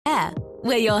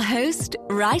where your host,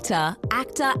 writer,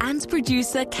 actor, and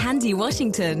producer Candy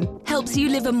Washington helps you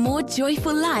live a more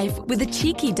joyful life with a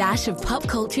cheeky dash of pop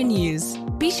culture news.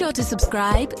 Be sure to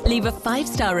subscribe, leave a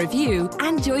 5-star review,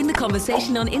 and join the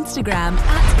conversation on Instagram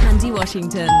at Candy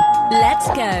Washington. Let's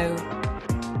go.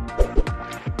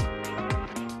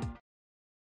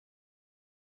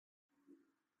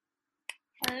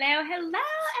 Hello,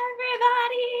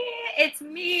 everybody. It's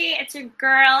me. It's your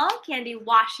girl, Candy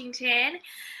Washington.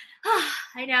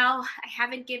 I know I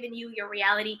haven't given you your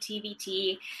reality TV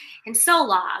tea in so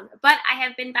long, but I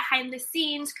have been behind the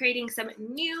scenes creating some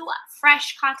new,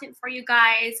 fresh content for you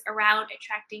guys around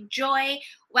attracting joy,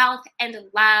 wealth, and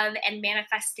love, and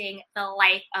manifesting the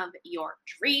life of your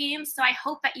dreams. So I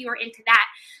hope that you are into that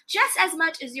just as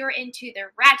much as you're into the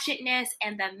ratchetness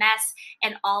and the mess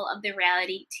and all of the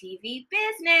reality TV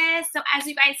business. So as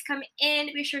you guys come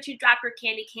in, be sure to drop your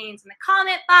candy canes in the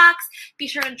comment box. Be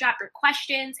sure to drop your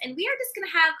questions, and we are just going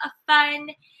to have a fun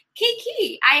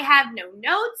kiki. I have no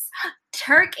notes.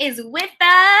 Turk is with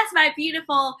us, my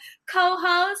beautiful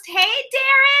co-host. Hey,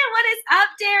 Darren. What is up,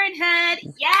 Darren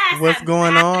Hood? Yes. What's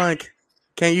going on?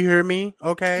 Can you hear me?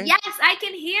 Okay. Yes, I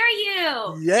can hear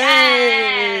you.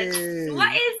 Yay! Yes.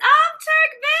 What is up,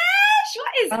 Turk Bish?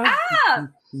 What is up?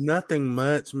 Nothing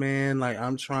much, man. Like,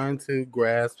 I'm trying to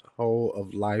grasp hold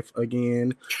of life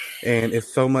again, and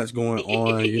it's so much going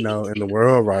on, in the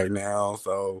world right now.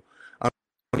 So I'm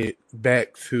trying to get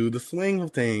back to the swing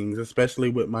of things, especially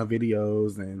with my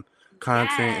videos and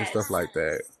content and stuff like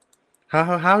that.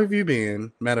 How have you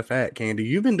been? Matter of fact, Candy,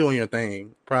 you've been doing your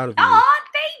thing. Proud of you. Oh,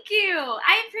 thank you.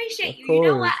 I appreciate you. You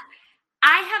know what?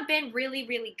 I have been really,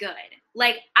 really good.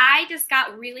 Like, I just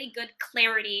got really good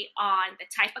clarity on the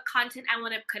type of content I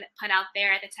want to put out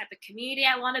there, the type of community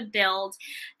I want to build,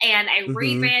 and I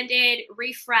rebranded,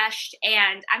 refreshed,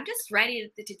 and I'm just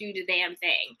ready to do the damn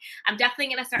thing. I'm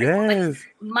definitely going to start. Like,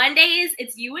 Mondays,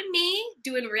 it's you and me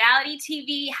doing reality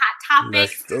TV, hot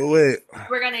topics. Let's do it.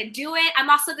 We're going to do it. I'm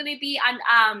also going to be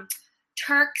on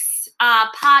Turk's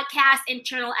podcast and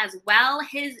channel as well.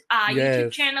 His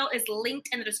YouTube channel is linked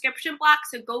in the description box,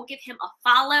 so go give him a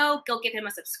follow, go give him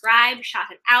a subscribe,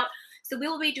 shout him out. So we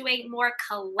will be doing more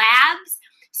collabs.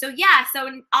 So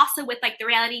also with like the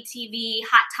reality TV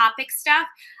hot topic stuff,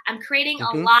 I'm creating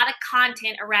a lot of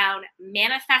content around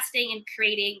manifesting and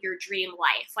creating your dream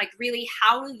life. Like, really,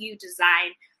 how do you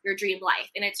design your dream life?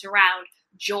 And it's around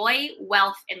joy,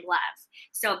 wealth, and love.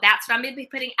 So that's what I'm going to be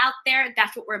putting out there.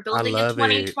 That's what we're building in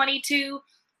 2022.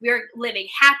 We're living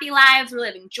happy lives. We're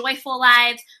living joyful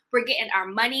lives. We're getting our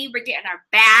money. We're getting our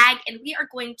bag. And we are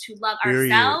going to love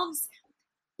ourselves,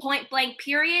 point blank,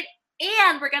 period.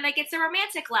 And we're going to get some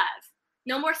romantic love.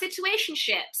 No more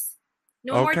situationships.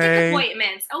 No more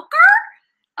disappointments. Oh,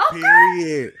 girl.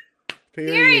 Period.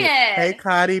 Hey,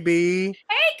 Cardi B.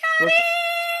 Hey, Cardi.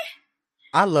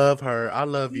 I love her. I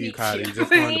love you, Cardi.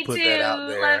 Just wanted to put that out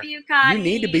there. Love you, Cardi. You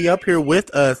need to be up here with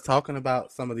us talking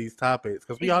about some of these topics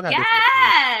because we all got different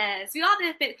things. We all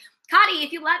different. Cardi,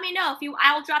 if you let me know,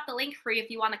 I'll drop the link for you if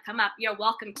you want to come up. You're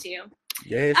welcome to.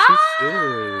 Yes, you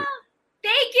should.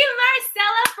 Thank you,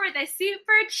 Marcella, for the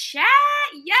super chat.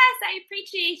 Yes, I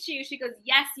appreciate you. She goes,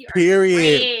 yes, you are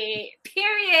great.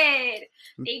 Period.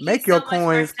 Thank Make you your so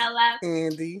coins, much, Marcella.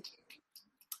 Andy.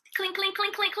 Clink, clink,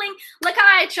 clink, clink, clink. Look how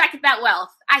I attracted that wealth.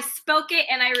 I spoke it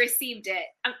and I received it.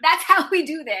 That's how we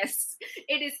do this.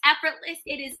 It is effortless.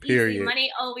 It is easy. Money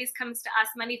always comes to us.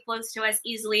 Money flows to us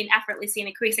easily and effortlessly in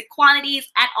increasing quantities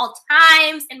at all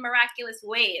times in miraculous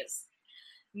ways.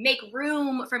 Make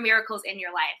room for miracles in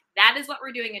your life. That is what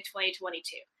we're doing in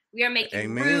 2022. We are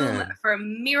making room for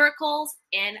miracles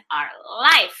in our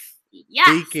life. Yes.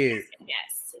 Speak it.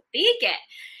 Yes. Speak it.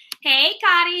 Hey,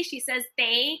 Kati. She says,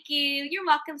 thank you. You're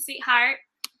welcome, sweetheart.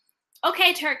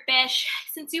 Okay, Turk Bish,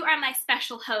 since you are my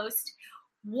special host,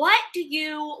 what do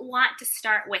you want to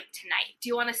start with tonight? Do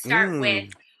you want to start with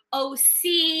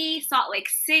OC, Salt Lake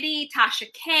City, Tasha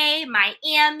K,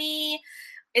 Miami?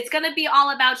 It's going to be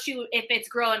all about you if it's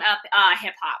growing up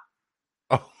hip-hop.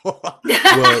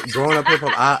 Well, growing up hip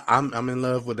hop, I'm in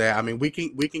love with that. I mean, we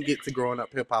can get to growing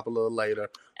up hip hop a little later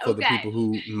for the people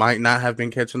who might not have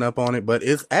been catching up on it, but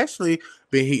it's actually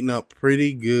been heating up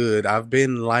pretty good. I've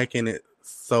been liking it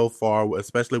so far,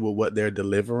 especially with what they're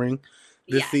delivering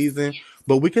this season.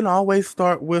 But we can always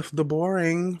start with the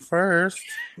boring first,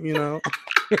 or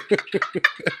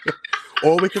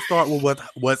we can start with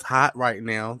what's hot right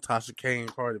now, Tasha K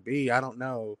and Cardi B. I don't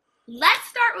know. Let's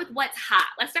start with what's hot.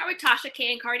 Let's start with Tasha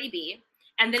K and Cardi B,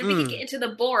 and then we can get into the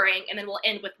boring, and then we'll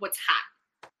end with what's hot.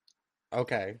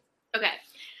 Okay.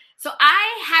 So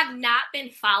I have not been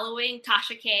following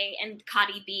Tasha K and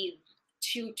Cardi B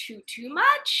too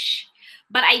much.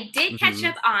 But I did catch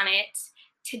up on it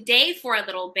today for a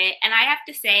little bit, and I have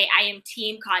to say I am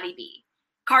Team Cardi B.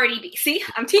 Cardi B. See,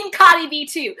 I'm Team Cardi B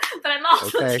too, but I'm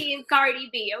also Team Cardi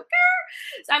B.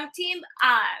 Okay, so I'm Team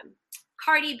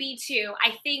Cardi B too.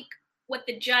 I think what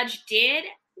the judge did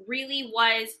really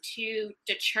was to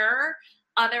deter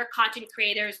other content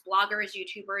creators, bloggers,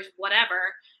 YouTubers,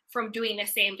 whatever, from doing the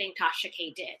same thing Tasha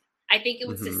K did. I think it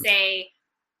was to say,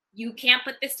 you can't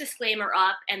put this disclaimer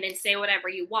up and then say whatever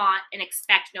you want and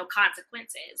expect no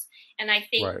consequences. And I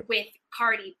think with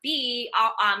Cardi B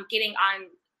getting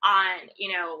on,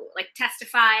 you know, like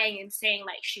testifying and saying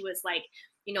like she was like,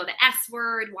 you know, the S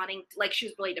word, wanting, like she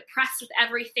was really depressed with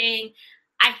everything.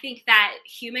 I think that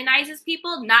humanizes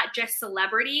people, not just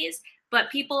celebrities,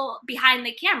 but people behind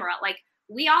the camera. Like,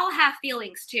 we all have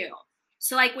feelings too.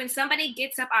 So like when somebody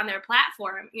gets up on their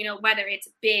platform, you know, whether it's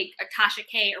big Tasha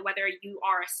K or whether you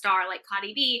are a star like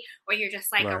Cardi B, or you're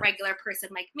just like a regular person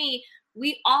like me,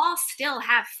 we all still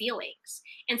have feelings.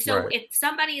 And so if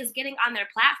somebody is getting on their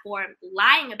platform,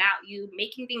 lying about you,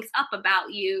 making things up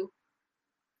about you,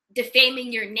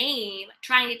 defaming your name,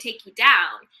 trying to take you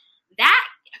down, that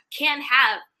can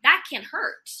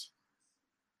hurt.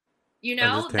 You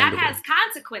know, that has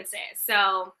consequences.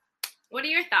 So what are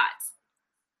your thoughts?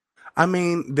 I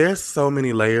mean, there's so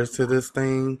many layers to this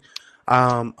thing.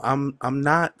 I'm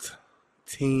not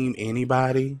team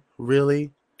anybody,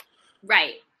 really.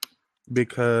 Right.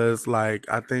 Because, like,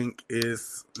 I think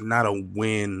it's not a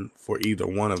win for either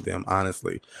one of them,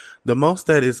 honestly. The most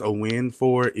that it's a win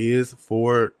for is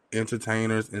for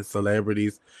entertainers and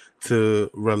celebrities to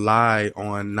rely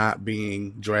on not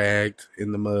being dragged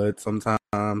in the mud sometimes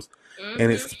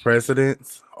and its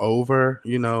precedence over,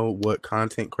 you know, what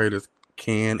content creators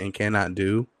can and cannot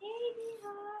do.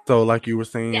 So like you were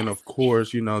saying, of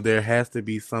course, you know, there has to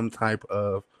be some type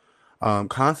of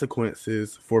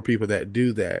consequences for people that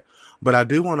do that. But I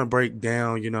do want to break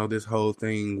down, you know, this whole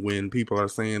thing when people are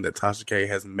saying that Tasha K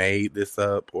has made this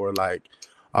up or like,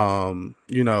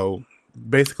 you know,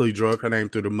 basically drug her name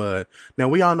through the mud. Now,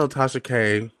 we all know Tasha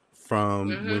K from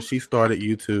when she started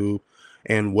YouTube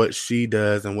and what she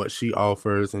does and what she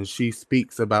offers, and she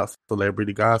speaks about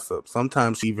celebrity gossip.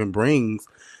 Sometimes she even brings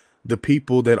the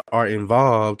people that are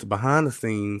involved behind the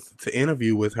scenes to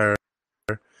interview with her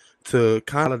to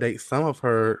consolidate some of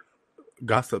her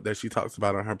gossip that she talks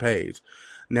about on her page.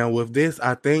 Now, with this,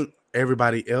 I think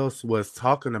everybody else was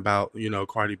talking about, you know,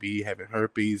 Cardi B having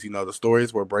herpes. You know, the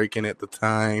stories were breaking at the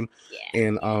time.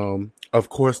 And, of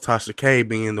course, Tasha K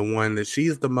being the one that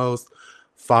she's the most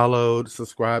followed,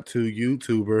 subscribed to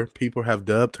YouTuber. People have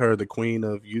dubbed her the queen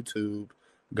of YouTube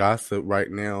gossip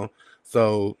right now.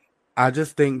 So I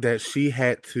just think that she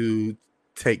had to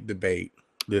take the bait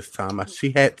this time.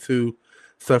 She had to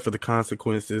suffer the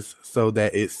consequences so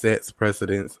that it sets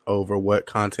precedence over what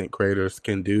content creators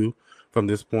can do from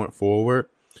this point forward.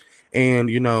 And,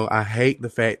 you know, I hate the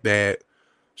fact that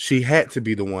she had to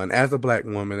be the one as a Black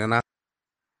woman. And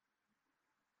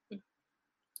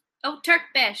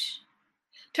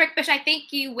Turkbish, I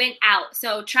think you went out.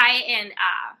 So try and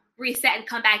reset and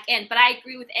come back in. But I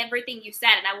agree with everything you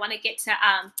said. And I want to get to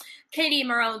Kennedy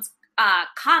Marone's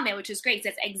comment, which is great. It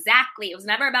says exactly. It was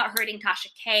never about hurting Tasha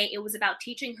K. It was about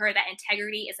teaching her that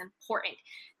integrity is important.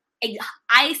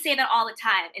 I say that all the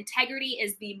time. Integrity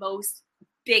is the most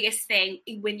biggest thing.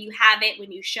 When you have it,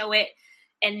 when you show it,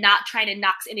 and not trying to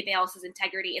knock anybody else's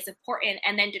integrity is important,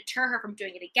 and then deter her from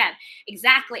doing it again.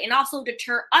 Exactly. And also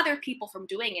deter other people from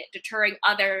doing it, deterring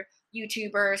other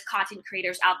YouTubers, content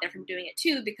creators out there from doing it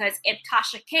too, because if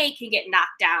Tasha K can get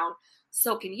knocked down,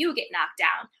 so can you get knocked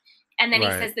down. And then he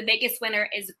says the biggest winner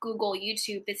is Google,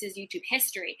 YouTube. This is YouTube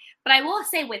history. But I will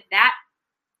say with that,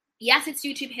 yes, it's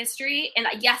YouTube history. And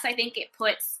yes, I think it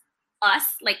puts us,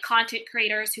 like content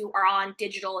creators who are on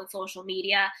digital and social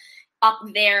media, up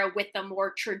there with the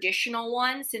more traditional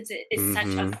ones, since it is such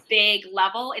a big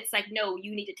level. It's like, no,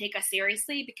 you need to take us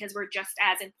seriously because we're just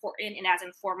as important and as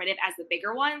informative as the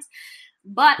bigger ones.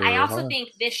 But I also think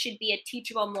this should be a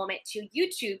teachable moment to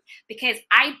YouTube, because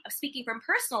I'm speaking from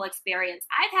personal experience.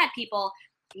 I've had people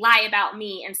lie about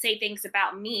me and say things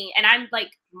about me, and I'm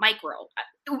like micro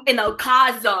in the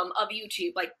cosm of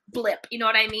YouTube, like blip, you know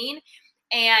what I mean?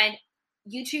 And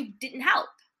YouTube didn't help.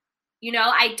 You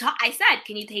know, I said,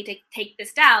 can you take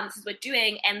this down? This is what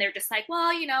doing. And they're just like,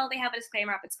 well, you know, they have a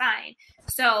disclaimer up, it's fine.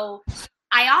 So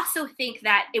I also think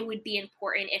that it would be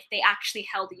important if they actually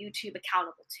held YouTube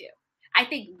accountable too. I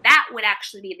think that would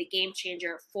actually be the game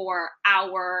changer for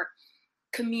our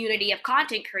community of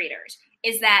content creators,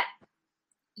 is that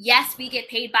yes, we get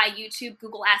paid by YouTube,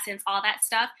 Google AdSense, all that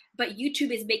stuff, but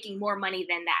YouTube is making more money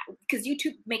than that because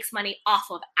YouTube makes money off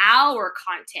of our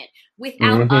content.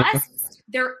 Without us,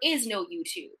 there is no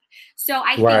YouTube. So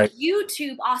I think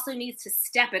YouTube also needs to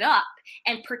step it up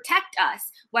and protect us,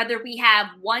 whether we have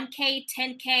 1K,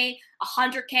 10K,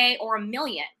 100K, or a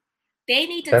million. They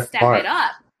need to step it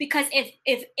up. Because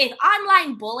if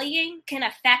online bullying can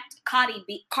affect Cardi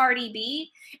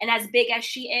B, and as big as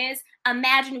she is,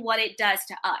 imagine what it does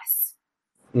to us,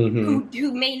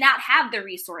 who may not have the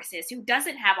resources, who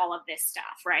doesn't have all of this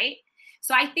stuff, right?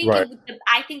 So I think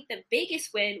I think the biggest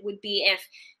win would be if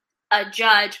a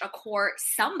judge, a court,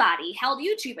 somebody held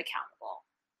YouTube accountable.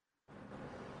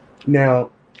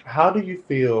 Now, how do you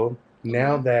feel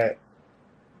now that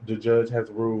the judge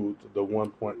has ruled the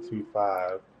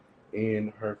 1.25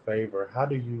 in her favor? How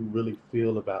do you really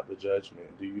feel about the judgment?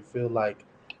 Do you feel like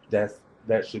that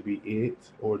should be it,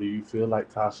 or do you feel like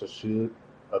Tasha should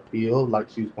appeal like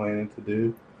she's planning to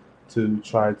do to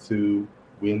try to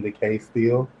win the case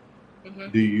still?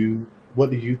 What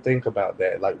do you think about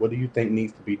that? Like, what do you think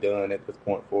needs to be done at this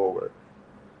point forward?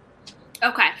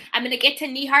 Okay, I'm going to get to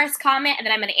Nihar's comment, and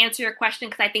then I'm going to answer your question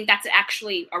because I think that's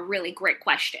actually a really great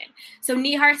question. So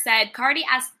Nihar said, Cardi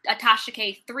asked Tasha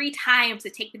K 3 times to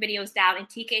take the videos down, and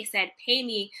TK said, pay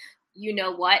me, you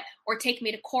know what, or take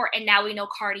me to court, and now we know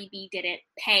Cardi B didn't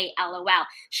pay, LOL.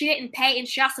 She didn't pay, and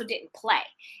she also didn't play.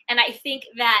 And I think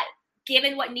that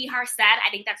given what Nihar said,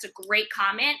 I think that's a great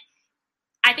comment.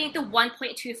 I think the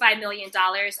 $1.25 million,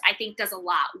 I think, does a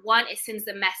lot. One, it sends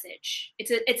the message.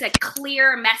 It's a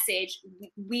clear message.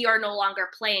 We are no longer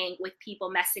playing with people,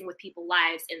 messing with people's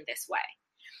lives in this way.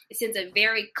 It sends a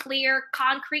very clear,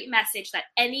 concrete message that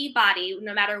anybody,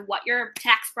 no matter what your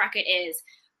tax bracket is,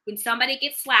 when somebody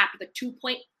gets slapped with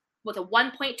a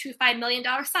 $1.25 million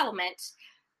settlement,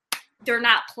 they're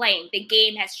not playing. The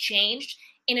game has changed.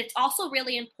 And it's also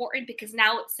really important because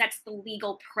now it sets the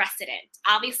legal precedent.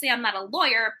 Obviously, I'm not a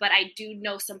lawyer, but I do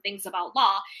know some things about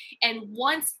law. And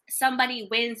once somebody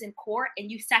wins in court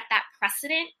and you set that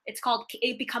precedent,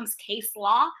 it becomes case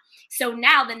law. So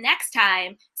now the next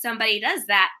time somebody does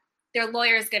that, their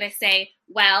lawyer is going to say,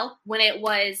 well, when it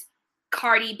was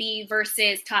Cardi B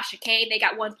versus Tasha K, they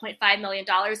got $1.5 million.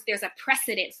 There's a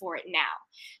precedent for it now.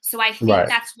 So I think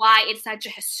that's why it's such a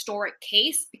historic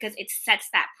case, because it sets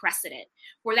that precedent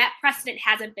where that precedent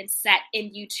hasn't been set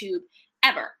in YouTube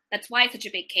ever. That's why it's such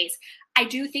a big case. I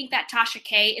do think that Tasha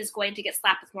K is going to get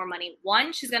slapped with more money.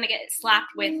 One, she's going to get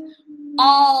slapped with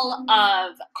all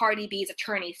of Cardi B's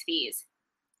attorney's fees,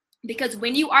 because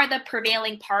when you are the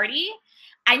prevailing party,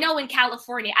 I know in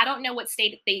California, I don't know what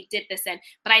state they did this in,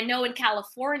 but I know in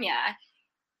California,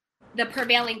 the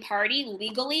prevailing party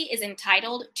legally is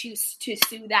entitled to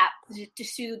sue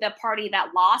the party that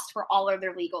lost for all of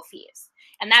their legal fees.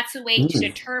 And that's a way to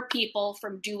deter people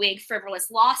from doing frivolous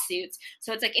lawsuits.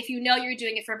 So it's like, if you know you're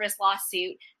doing a frivolous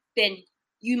lawsuit, then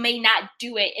you may not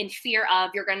do it in fear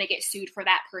of you're going to get sued for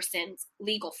that person's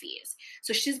legal fees.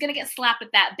 So she's going to get slapped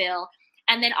with that bill.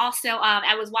 And then also,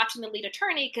 I was watching the lead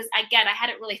attorney because, again, I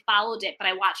hadn't really followed it, but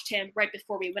I watched him right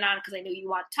before we went on because I knew you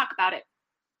want to talk about it.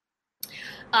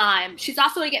 She's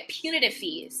also going to get punitive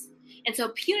fees. And so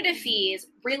punitive fees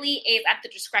really is at the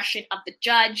discretion of the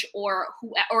judge or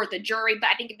the jury, but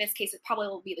I think in this case it probably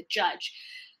will be the judge.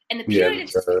 And the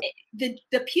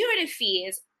punitive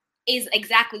fees is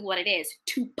exactly what it is,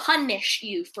 to punish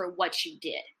you for what you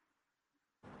did.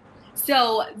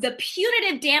 So the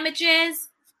punitive damages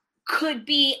could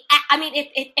be, I mean,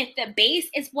 if the base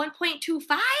is 1.25,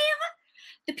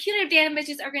 the punitive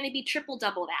damages are going to be triple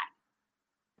double that.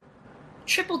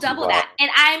 That.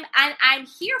 And I'm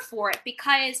here for it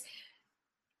because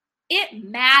it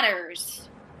matters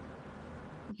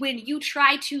when you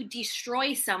try to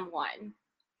destroy someone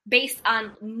based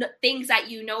on things that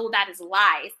you know that is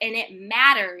lies. And it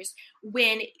matters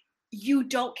when you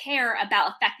don't care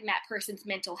about affecting that person's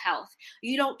mental health.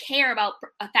 You don't care about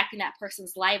affecting that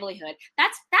person's livelihood.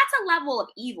 That's a level of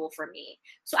evil for me.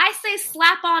 So I say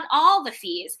slap on all the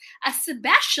fees,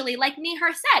 especially like Nihar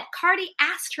said, Cardi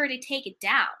asked her to take it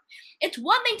down. It's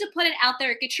one thing to put it out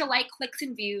there, get your clicks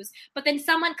and views, but then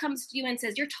someone comes to you and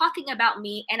says, you're talking about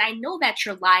me and I know that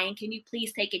you're lying. Can you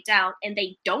please take it down? And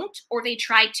they don't, or they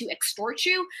try to extort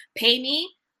you, pay me,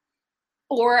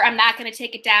 or I'm not going to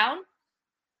take it down.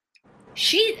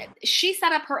 She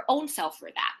set up her own self for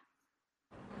that.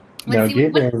 What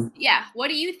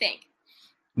do you think?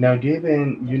 Now,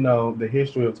 given, the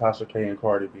history of Tasha K and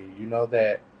Cardi B, you know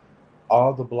that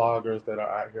all the bloggers that are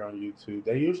out here on YouTube,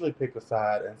 they usually pick a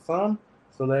side, and some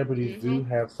celebrities do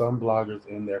have some bloggers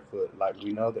in their foot. Like,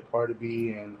 we know that Cardi B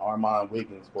and Armand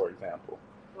Wiggins, for example,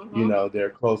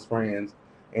 they're close friends.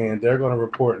 and they're going to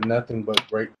report nothing but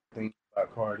great things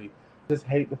about Cardi. Just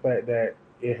hate the fact that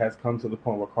it has come to the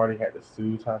point where Cardi had to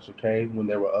sue Tasha K when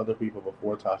there were other people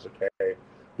before Tasha K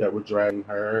that were dragging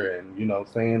her and, you know,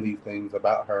 saying these things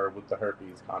about her with the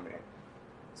herpes comment.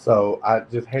 So I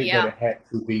just hate that it had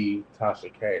to be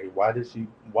Tasha K. Why did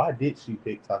she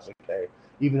pick Tasha K?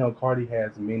 Even though Cardi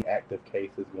has many active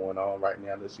cases going on right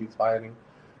now that she's fighting.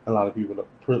 A lot of people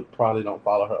probably don't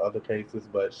follow her other cases,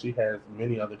 but she has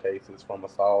many other cases from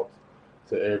assaults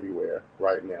to everywhere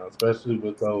right now, especially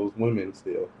with those women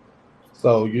still.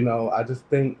 So, you know, I just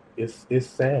think it's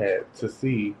sad to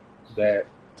see that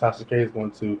Tasha K is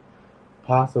going to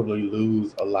possibly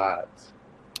lose a lot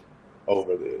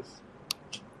over this.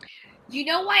 You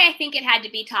know why I think it had to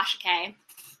be Tasha K?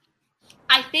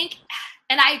 I think,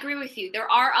 and I agree with you, there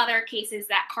are other cases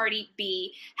that Cardi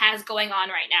B has going on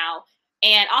right now.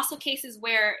 And also cases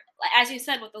where, as you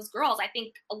said, with those girls, I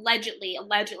think allegedly,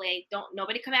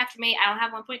 nobody come after me. I don't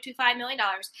have $1.25 million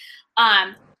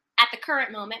at the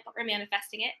current moment, but we're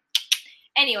manifesting it.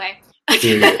 Anyway,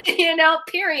 you know,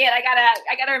 period. I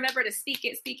gotta remember to speak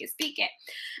it.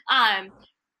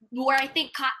 Where I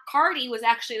think Cardi was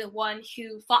actually the one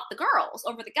who fought the girls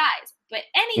over the guys. But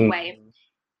anyway,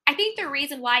 I think the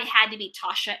reason why it had to be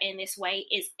Tasha in this way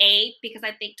is because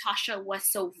I think Tasha was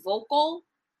so vocal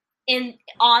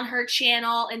on her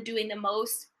channel and doing the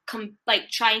most,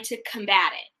 trying to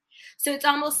combat it. So it's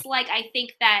almost like I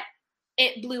think that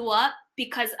it blew up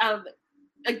because of,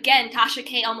 again, Tasha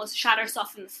K almost shot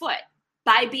herself in the foot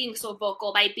by being so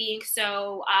vocal, by being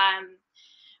so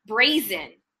brazen.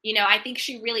 You know, I think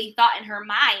she really thought in her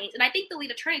mind, and I think the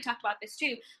lead attorney talked about this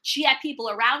too. She had people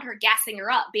around her gassing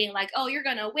her up, being like, oh, you're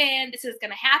going to win. This is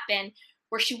going to happen.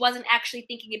 Where she wasn't actually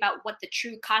thinking about what the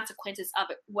true consequences of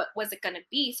it, what was it going to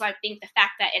be. So I think the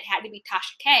fact that it had to be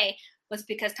Tasha K was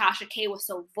because Tasha K was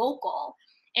so vocal.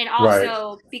 And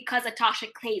also because of Tasha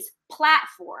K's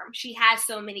platform, she has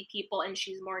so many people and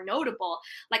she's more notable.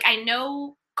 Like, I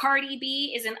know Cardi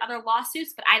B is in other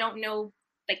lawsuits, but I don't know,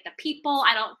 like, the people.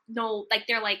 I don't know, like,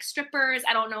 they're like strippers.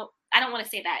 I don't know. I don't want to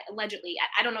say that allegedly.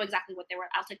 I don't know exactly what they were.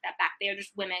 I'll take that back. They are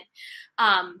just women.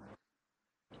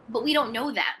 But we don't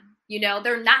know them. You know,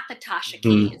 they're not the Tasha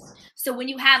K's. So when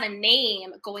you have a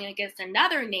name going against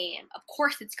another name, of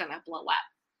course it's going to blow up.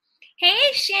 Hey,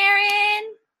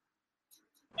 Sharon.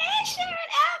 Hey, Sharon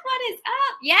F., what is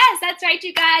up? Yes, that's right,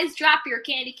 you guys. Drop your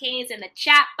candy canes in the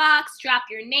chat box. Drop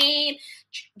your name.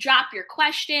 Drop your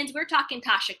questions. We're talking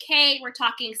Tasha K. We're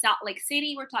talking Salt Lake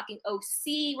City. We're talking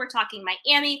OC. We're talking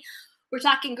Miami. We're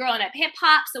talking growing up hip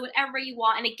hop, so whatever you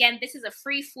want. And again, this is a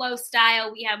free flow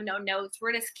style. We have no notes.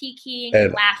 We're just kikiing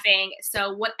and laughing.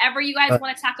 So whatever you guys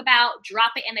want to talk about,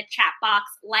 drop it in the chat box.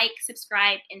 Like,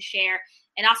 subscribe, and share.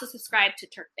 And also subscribe to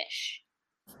Turkfish.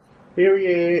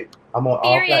 Period. I'm on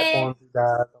all platforms, you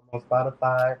guys. I'm on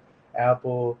Spotify,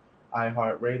 Apple,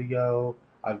 iHeartRadio.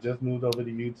 I've just moved over to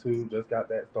YouTube, just got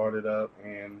that started up,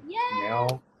 and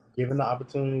now given the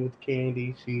opportunity with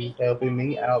Candy, she's helping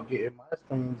me out getting my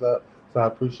streams up. So I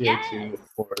appreciate you,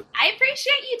 of course. I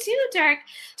appreciate you too, Turk.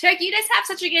 Turk, you just have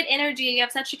such a good energy. You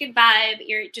have such a good vibe.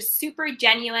 You're just super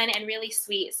genuine and really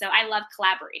sweet. So I love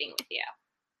collaborating with you.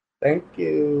 Thank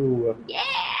you.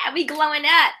 Yeah, we glowing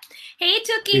up. Hey,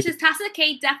 Tookie, says Tasha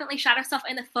K definitely shot herself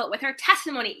in the foot with her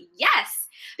testimony. Yes,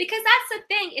 because that's the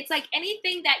thing. It's like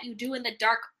anything that you do in the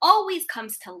dark always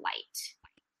comes to light.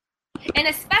 And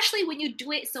especially when you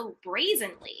do it so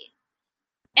brazenly.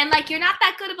 And, like, you're not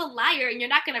that good of a liar and you're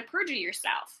not going to perjure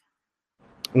yourself.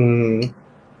 Hey,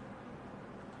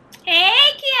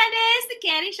 Candace, the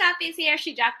candy shop is here.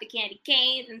 She dropped the candy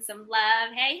canes and some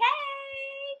love. Hey, hey.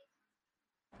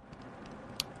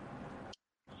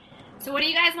 So what do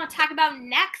you guys want to talk about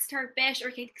next, Turkfish? Or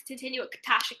we can continue with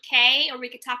Tasha K, or we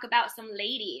could talk about some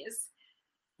ladies.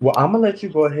 Well, I'm going to let you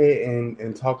go ahead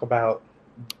and talk about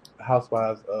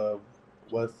Housewives of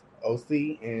what's OC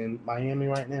in Miami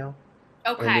right now.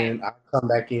 Okay. And then I'll come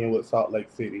back in with Salt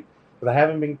Lake City. Because I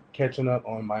haven't been catching up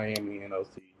on Miami and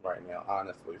OC right now,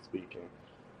 honestly speaking.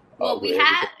 Well, we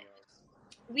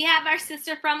have our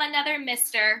sister from another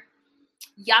Mr.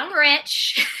 Young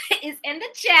Rich is in the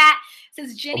chat.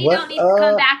 Says Jenny don't need to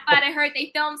come back, but I heard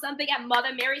they filmed something at Mother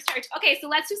Mary's Church. Okay, so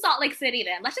let's do Salt Lake City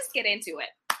then. Let's just get into it.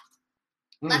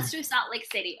 Let's do Salt Lake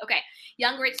City. Okay,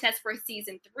 Young Rich says for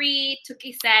season 3.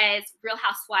 Tookie says Real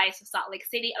Housewives of Salt Lake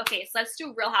City. Okay, so let's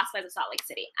do Real Housewives of Salt Lake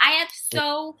City. I have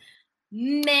so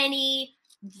many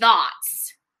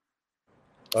thoughts.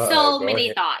 So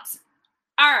many thoughts.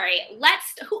 All right,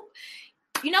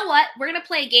 you know what? We're going to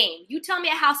play a game. You tell me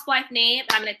a housewife name,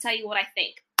 and I'm going to tell you what I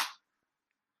think.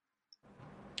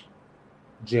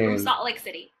 Jen. From Salt Lake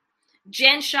City.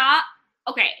 Jen Shah.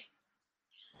 Okay.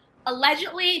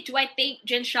 Allegedly, do I think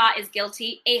Jen Shah is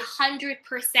guilty? 100%.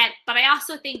 But I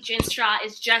also think Jen Shah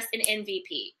is just an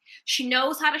MVP. She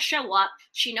knows how to show up.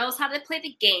 She knows how to play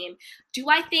the game. Do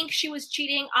I think she was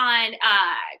cheating on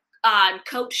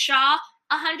Coach Shah?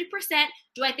 100%.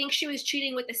 Do I think she was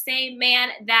cheating with the same man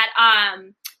that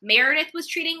Meredith was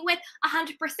treating with? 100%.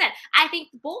 I think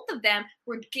both of them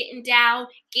were getting down,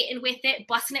 getting with it,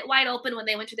 busting it wide open when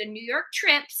they went to their New York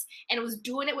trips, and was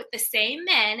doing it with the same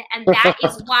men. And that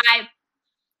is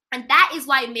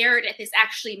why Meredith is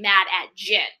actually mad at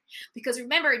Jen. Because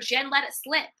remember, Jen let it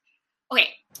slip. Okay.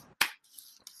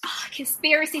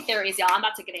 Conspiracy theories, y'all. I'm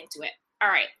about to get into it. All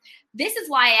right. This is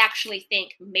why I actually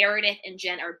think Meredith and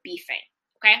Jen are beefing.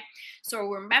 Okay. So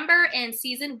remember in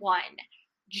season 1,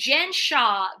 Jen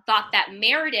Shah thought that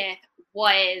Meredith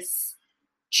was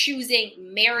choosing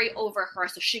Mary over her.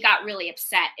 So she got really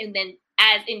upset. And then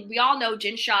we all know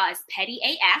Jen Shah is petty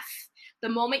AF. The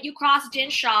moment you cross Jen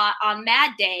Shah on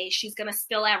Mad Day, she's going to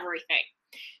spill everything.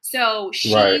 So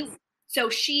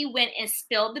she went and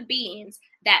spilled the beans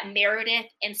that Meredith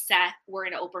and Seth were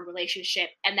in an open relationship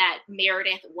and that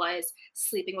Meredith was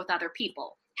sleeping with other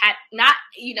people. Not,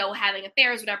 having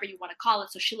affairs, whatever you want to call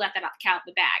it. So she let that out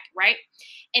the bag, right?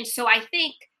 And so I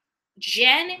think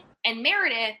Jen and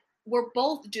Meredith were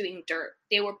both doing dirt.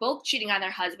 They were both cheating on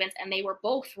their husbands, and they were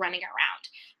both running around.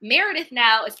 Meredith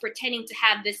now is pretending to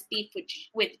have this beef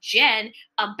with Jen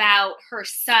about her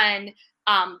son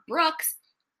Brooks'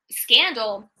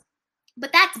 scandal,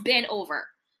 but that's been over.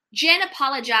 Jen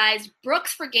apologized.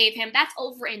 Brooks forgave him. That's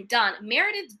over and done.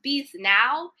 Meredith's beef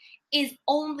now is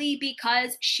only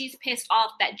because she's pissed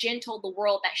off that Jen told the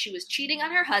world that she was cheating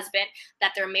on her husband,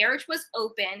 that their marriage was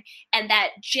open, and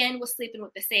that Jen was sleeping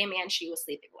with the same man she was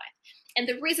sleeping with. And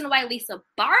the reason why Lisa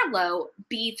Barlow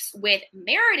beefs with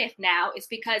Meredith now is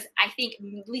because I think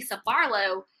Lisa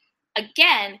Barlow,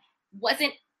 again,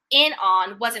 wasn't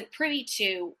privy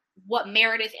to what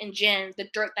Meredith and Jen, the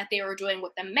dirt that they were doing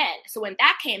with the men. So when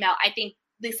that came out, I think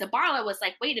Lisa Barlow was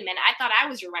like, wait a minute, I thought I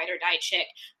was your ride or die chick,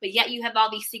 but yet you have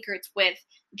all these secrets with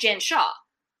Jen Shah.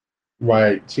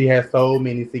 Right. She has so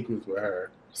many secrets with her.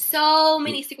 So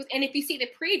many secrets. And if you see the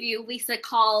preview, Lisa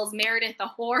calls Meredith a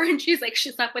whore, and she's like,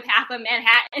 she slept with half of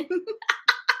Manhattan.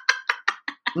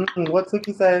 What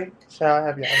Tookie say? Child,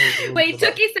 have y'all heard? Wait,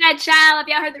 Tookie said, child, have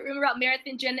y'all heard the rumor about Meredith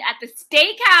and Jen at the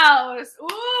steakhouse?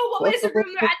 Ooh, what was the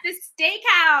rumor at the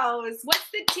steakhouse? What's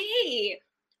the tea?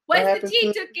 What's the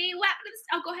tea, Tookie?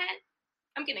 Oh, go ahead.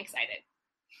 I'm getting excited.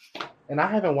 And I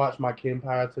haven't watched my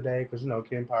Kempire today because,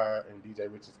 Kempire and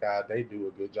DJ Richard Sky, they do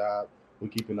a good job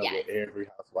with keeping up with every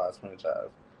Housewives franchise.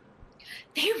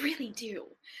 They really do.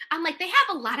 I'm like, they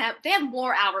have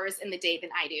more hours in the day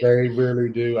than I do. They really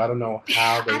do. I don't know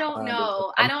how they I don't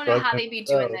know how they be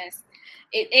doing this.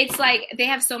 It's like they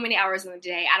have so many hours in the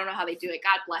day. I don't know how they do it.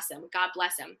 God bless them. God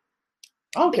bless them.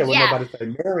 I don't care what nobody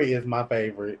say. Mary is my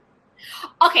favorite.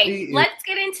 Okay, let's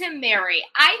get into Mary.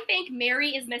 I think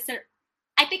Mary is missing.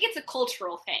 I think it's a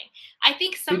cultural thing. I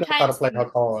think sometimes she knows how to play her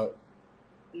cards.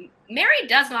 Mary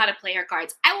does know how to play her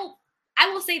cards. I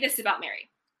will say this about Mary.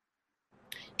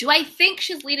 Do I think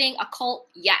she's leading a cult?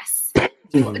 Yes.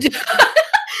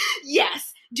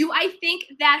 Yes. Do I think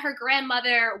that her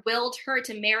grandmother willed her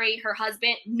to marry her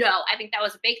husband? No. I think that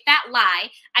was a big fat lie.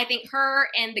 I think her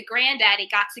and the granddaddy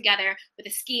got together with a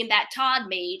scheme that Todd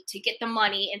made to get the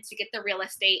money and to get the real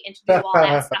estate and to do all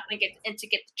that stuff and to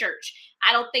get the church.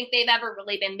 I don't think they've ever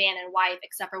really been man and wife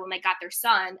except for when they got their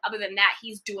son. Other than that,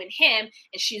 he's doing him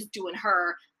and she's doing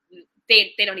her.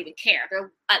 They don't even care.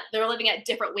 They're living at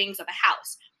different wings of the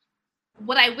house.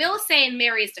 What I will say in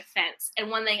Mary's defense, and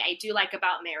one thing I do like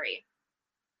about Mary,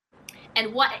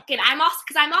 and I'm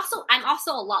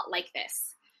also a lot like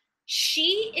this.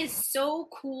 She is so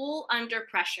cool under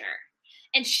pressure,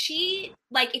 and she,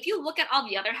 like, if you look at all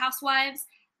the other housewives,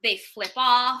 they flip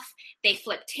off, they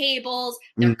flip tables,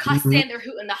 they're cussing, they're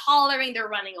hooting, the hollering, they're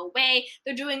running away,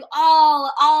 they're doing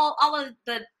all of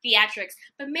the theatrics.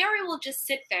 But Mary will just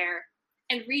sit there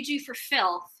and read you for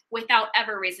filth without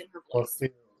ever raising her voice.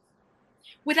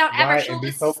 Without ever, she'll just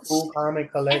be so cool, calm,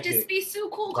 and collected. And just be so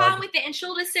cool, calm with it. And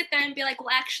she'll just sit there and be like, well,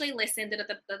 actually, listen,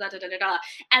 da-da-da-da-da-da-da.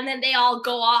 And then they all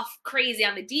go off crazy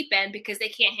on the deep end because they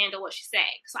can't handle what she's saying.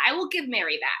 So I will give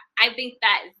Mary that. I think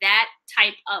that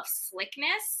type of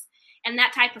slickness and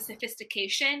that type of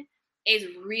sophistication is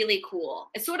really cool.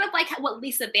 It's sort of like what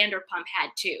Lisa Vanderpump had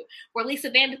too, where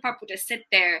Lisa Vanderpump would just sit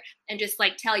there and just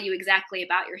like tell you exactly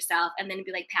about yourself and then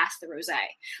be like, pass the rosé.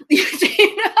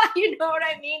 You know what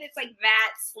I mean? It's like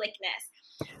that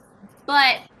slickness.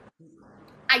 But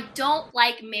I don't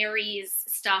like Mary's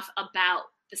stuff about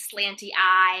the slanty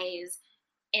eyes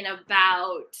and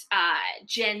about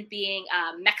Jen being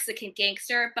a Mexican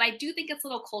gangster, but I do think it's a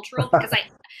little cultural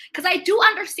because I do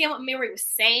understand what Mary was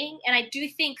saying, and I do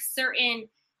think certain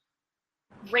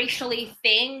racially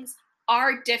things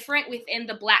are different within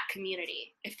the Black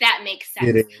community, if that makes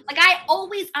sense. Like, I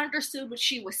always understood what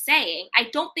she was saying. I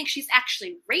don't think she's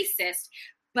actually racist,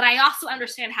 but I also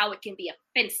understand how it can be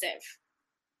offensive.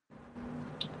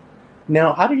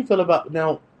 Now, how do you feel about,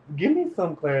 give me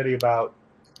some clarity about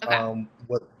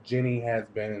what Jenny has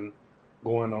been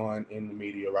going on in the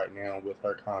media right now with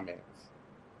her comments,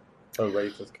 her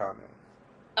racist comments.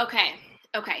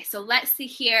 Okay, so let's see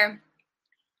here.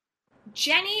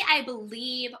 Jenny, I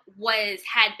believe,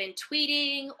 had been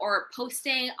tweeting or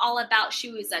posting all about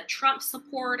she was a Trump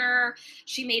supporter.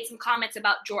 She made some comments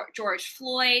about George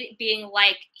Floyd being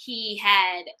like he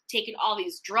had taken all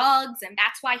these drugs and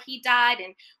that's why he died.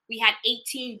 And we had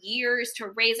 18 years to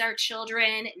raise our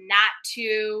children, not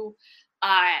to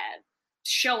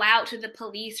show out to the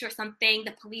police or something.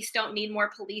 The police don't need more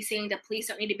policing. The police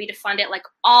don't need to be defunded. Like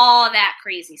all that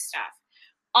crazy stuff.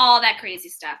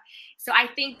 So I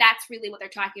think that's really what they're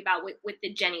talking about with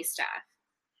the Jenny stuff.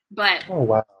 But oh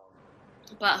wow.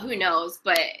 But who knows?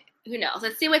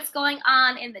 Let's see what's going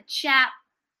on in the chat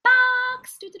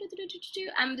box.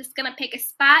 I'm just gonna pick a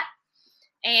spot.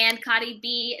 And Cardi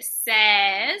B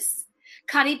says,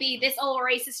 this old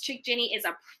racist chick Jenny is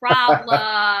a problem.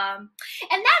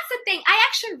 And that's the thing. I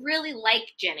actually really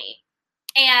like Jenny.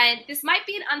 And this might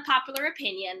be an unpopular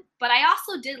opinion, but I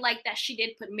also did like that she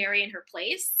did put Mary in her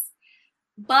place.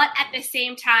 But at the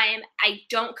same time, I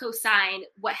don't co-sign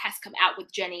what has come out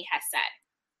with Jenny has said.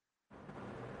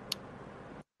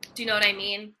 Do you know what I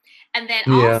mean? And then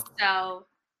also,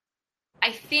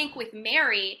 I think with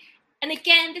Mary, and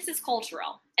again, this is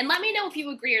cultural. And let me know if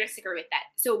you agree or disagree with that.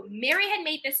 So Mary had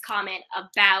made this comment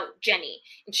about Jenny.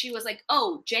 And she was like,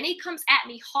 oh, Jenny comes at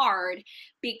me hard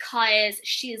because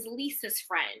she is Lisa's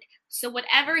friend. So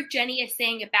whatever Jenny is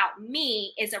saying about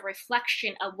me is a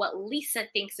reflection of what Lisa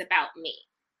thinks about me.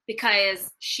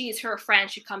 Because she's her friend,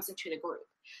 she comes into the group.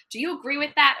 Do you agree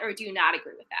with that or do you not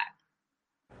agree with that?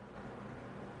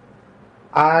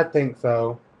 I think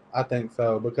so.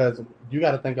 Because you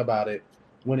got to think about it.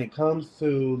 When it comes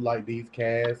to like these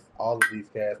casts, all of these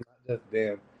casts, not just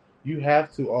them, you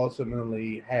have to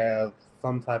ultimately have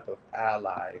some type of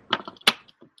ally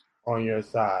on your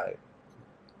side.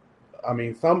 I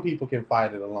mean, some people can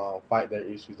fight their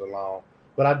issues alone.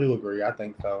 But I do agree. I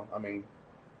think so. I mean,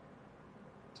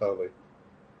 totally.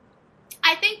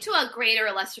 I think to a greater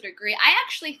or lesser degree, I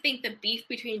actually think the beef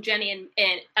between Jenny and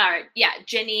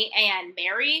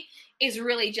Mary is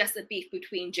really just a beef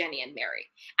between Jenny and Mary.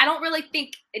 I don't really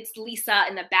think it's Lisa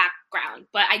in the background,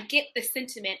 but I get the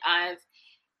sentiment of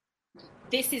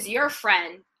this is your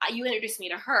friend. You introduced me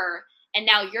to her, and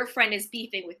now your friend is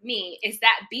beefing with me. Is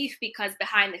that beef because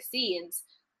behind the scenes,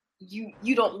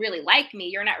 you don't really like me,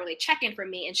 you're not really checking for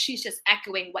me, and she's just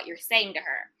echoing what you're saying to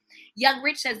her? Young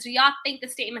Rich says, do y'all think the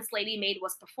statements Lady made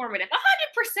was performative?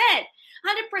 100%. 100%.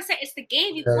 It's the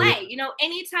game you play. You know,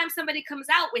 anytime somebody comes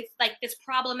out with like this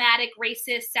problematic,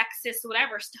 racist, sexist,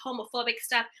 whatever, homophobic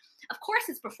stuff, of course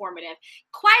it's performative.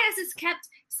 Quiet as it's kept,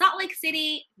 Salt Lake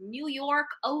City, New York,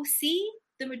 OC,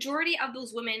 the majority of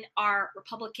those women are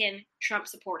Republican Trump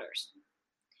supporters.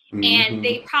 Mm-hmm. And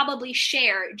they probably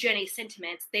share Jenny's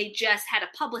sentiments. They just had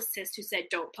a publicist who said,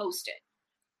 don't post it.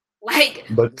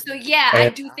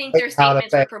 I do think their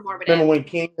statements were performative. Remember when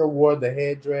Kenya wore the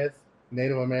headdress,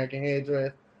 Native American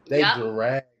headdress? They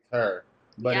dragged her.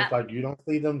 But it's like you don't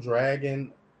see them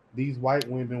dragging these white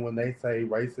women when they say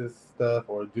racist stuff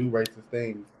or do racist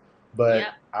things. But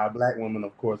our Black women,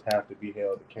 of course, have to be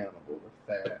held accountable. It's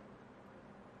sad.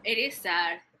 It is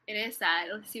sad.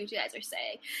 Let's see what you guys are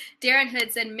saying. Darren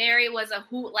Hood said Mary was a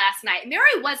hoot last night.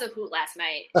 Mary was a hoot last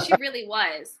night. She really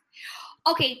was.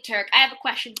 Okay, Turk, I have a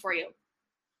question for you.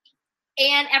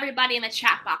 And everybody in the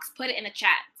chat box, put it in the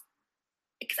chat.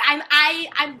 Because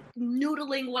I'm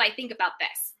noodling what I think about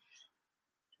this.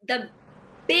 The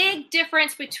big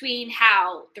difference between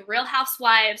how the Real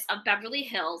Housewives of Beverly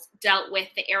Hills dealt with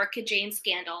the Erika Jayne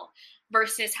scandal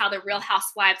versus how the Real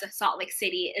Housewives of Salt Lake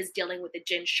City is dealing with the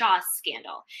Jen Shah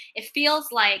scandal. It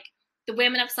feels like the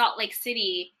women of Salt Lake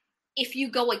City, if you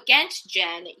go against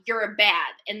Jen, you're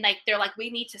bad. And like they're like, we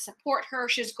need to support her.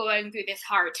 She's going through this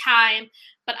hard time.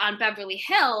 But on Beverly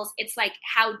Hills, it's like,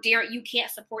 how dare you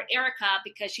can't support Erika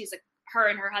because her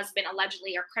and her husband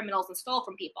allegedly are criminals and stole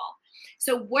from people.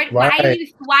 So why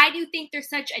do you think there's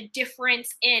such a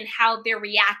difference in how they're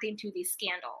reacting to these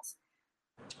scandals?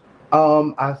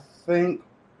 I think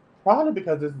probably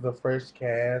because this is a fresh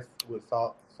cast with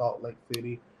Salt Lake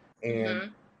City,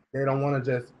 and they don't want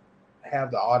to just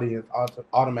have the audience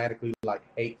automatically like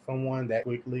hate someone that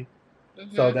quickly.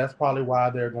 Mm-hmm. So that's probably why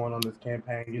they're going on this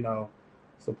campaign, you know,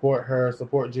 support her,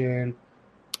 support Jen,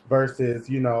 versus,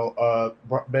 you know,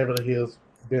 Beverly Hills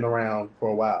been around for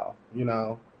a while, you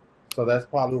know. So that's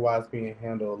probably why it's being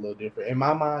handled a little different. In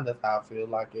my mind, that's how I feel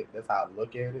like it. That's how I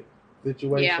look at it.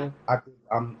 Situation. Yeah. I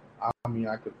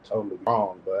could totally be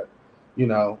wrong, but you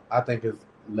know, I think it's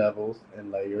levels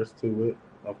and layers to it,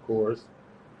 of course.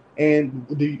 And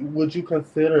would you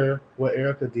consider what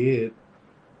Erica did,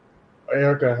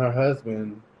 Erica and her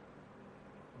husband,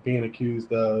 being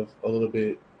accused of a little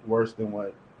bit worse than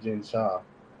what Jen Shah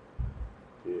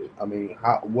did? I mean,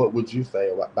 what would you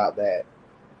say about that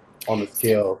on the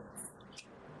scale?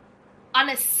 On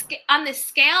the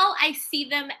scale, I see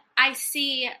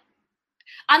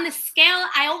on the scale,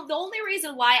 the only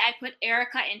reason why I put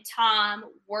Erica and Tom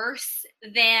worse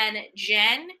than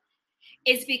Jen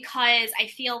is because I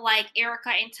feel like Erica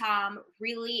and Tom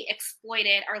really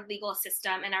exploited our legal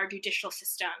system and our judicial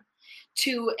system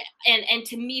and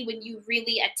to me, when you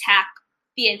really attack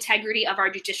the integrity of our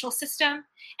judicial system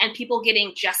and people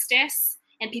getting justice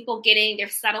and people getting their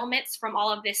settlements from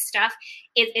all of this stuff,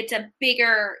 it's a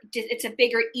bigger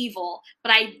evil.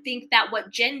 But I think that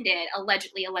what Jen did,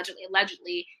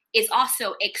 allegedly, is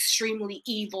also extremely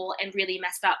evil and really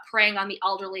messed up, preying on the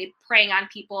elderly, preying on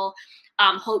people,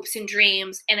 hopes and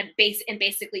dreams, and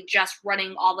basically just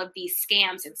running all of these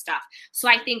scams and stuff. So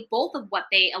I think both of what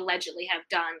they allegedly have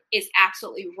done is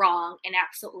absolutely wrong and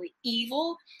absolutely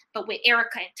evil. But with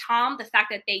Erica and Tom, the fact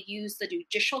that they used the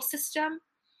judicial system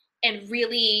and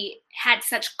really had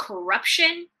such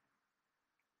corruption.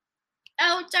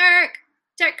 Oh, Dirk,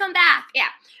 come back. Yeah.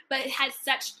 But it had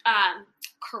such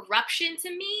corruption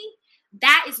to me.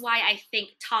 That is why I think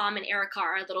Tom and Erica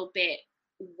are a little bit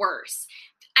worse.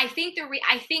 I think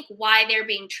why they're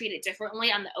being treated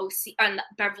differently on the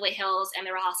Beverly Hills and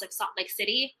the Real House of Salt Lake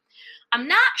City, I'm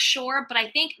not sure, but I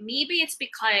think maybe it's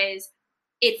because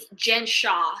it's Jen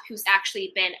Shah who's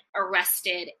actually been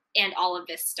arrested and all of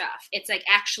this stuff. It's like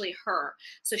actually her.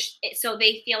 So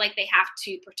they feel like they have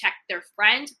to protect their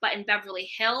friend. But in Beverly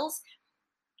Hills,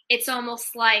 it's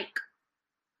almost like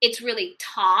it's really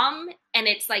Tom. And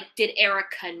it's like, did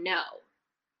Erica know?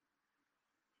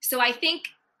 So I think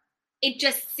it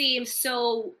just seems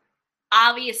so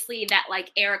obviously that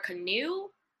like Erica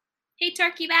knew. Hey,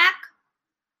 Turkey back.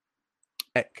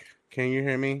 Can you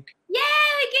hear me? Yeah,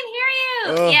 we can hear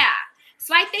you. Yeah.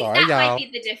 So I think that might be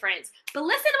the difference. But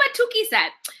listen to what Tuki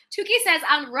said. Tuki says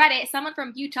on Reddit, someone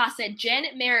from Utah said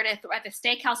Jen Meredith were at the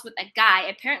steakhouse with a guy.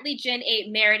 Apparently Jen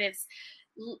ate Meredith's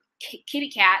kitty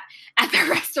cat at the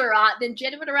restaurant. Then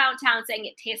Jen went around town saying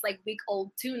it tastes like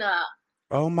week-old tuna.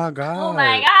 Oh my God. Oh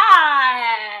my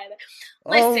God.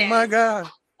 Listen. Oh my God.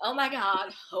 Oh my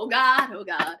God. Oh God. Oh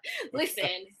God.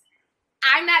 Listen,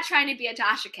 I'm not trying to be a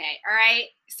Tasha K, all right?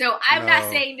 So I'm not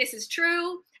saying this is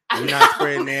true. We're not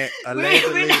spreading it.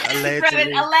 Allegedly. Let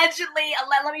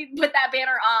me put that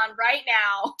banner on right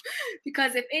now.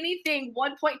 Because if anything,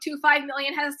 1.25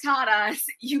 million has taught us,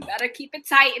 you better keep it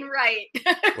tight and right.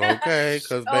 Okay,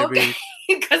 because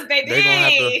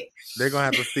baby. They're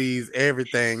going to have to seize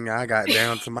everything I got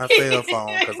down to my cell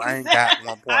phone because I ain't got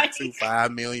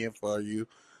 1.25 million for you.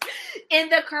 In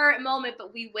the current moment,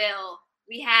 but we will.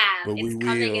 We have.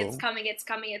 It's coming.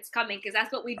 Because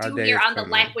that's what we do here on the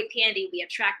Life with Candy. We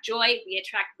attract joy, we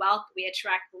attract wealth, we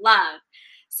attract love.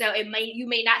 So you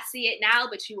may not see it now,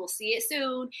 but you will see it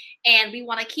soon. And we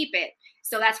want to keep it.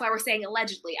 So that's why we're saying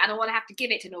allegedly. I don't want to have to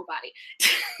give it to nobody.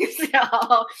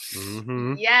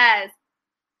 Yes.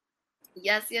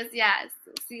 Let's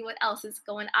see what else is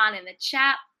going on in the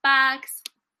chat box.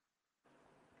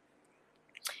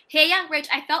 Hey, Young Rich,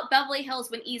 I felt Beverly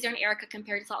Hills went easier on Erica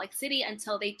compared to Salt Lake City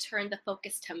until they turned the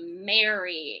focus to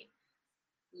Mary.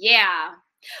 Yeah.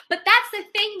 But that's the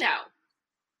thing, though.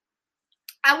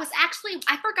 I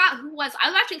forgot who was. I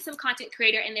was watching some content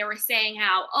creator, and they were saying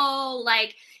how,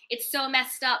 it's so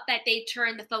messed up that they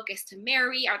turned the focus to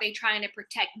Mary. Are they trying to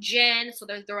protect Jen? So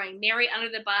they're throwing Mary under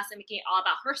the bus and making it all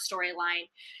about her storyline.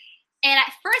 And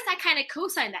at first, I kind of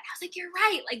co-signed that. I was like, you're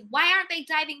right. Like, why aren't they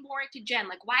diving more into Jen?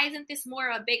 Like, why isn't this more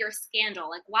of a bigger scandal?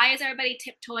 Like, why is everybody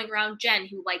tiptoeing around Jen,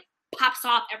 who, like, pops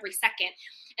off every second?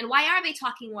 And why are they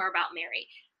talking more about Mary?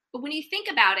 But when you think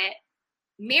about it,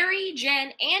 Mary,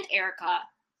 Jen, and Erica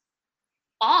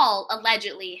all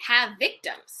allegedly have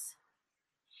victims.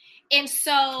 And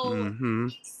so,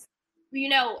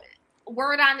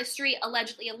 word on the street,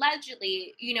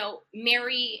 allegedly,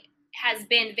 Mary has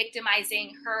been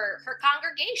victimizing her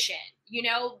congregation,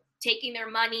 taking their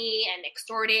money and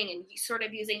extorting and sort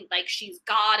of using like she's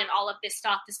God and all of this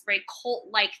stuff, this very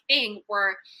cult-like thing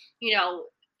where,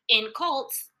 in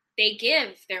cults, they give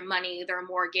their money, their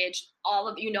mortgage, all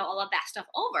of that stuff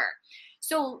over.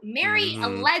 So Mary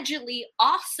allegedly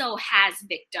also has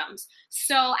victims.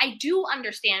 So I do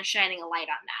understand shining a light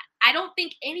on that. I don't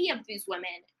think any of these women,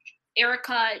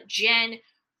 Erica, Jen,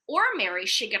 or Mary,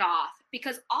 should get off,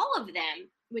 because all of them,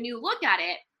 when you look at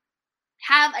it,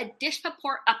 have a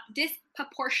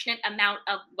disproportionate amount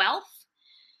of wealth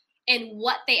in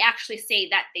what they actually say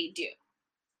that they do.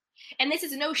 And this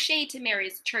is no shade to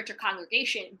Mary's church or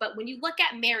congregation, but when you look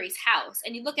at Mary's house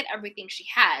and you look at everything she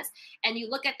has and you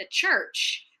look at the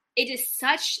church, it is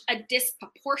such a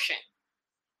disproportion.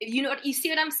 You see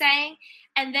what I'm saying?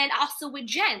 And then also with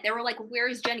Jen, they were like, where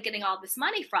is Jen getting all this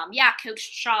money from? Yeah, Coach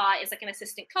Shaw is like an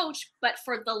assistant coach, but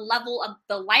for the level of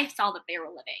the lifestyle that they were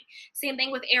living. Same thing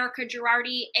with Erica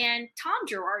Girardi and Tom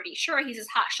Girardi. Sure, he's his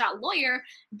hotshot lawyer,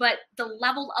 but the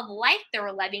level of life they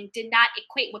were living did not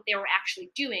equate what they were actually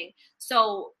doing.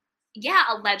 So yeah,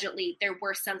 allegedly there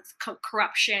were some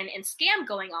corruption and scam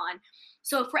going on.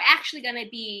 So if we're actually going to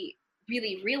be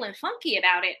really real and funky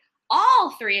about it, all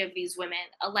three of these women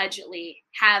allegedly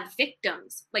have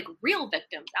victims, like real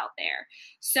victims out there.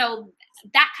 So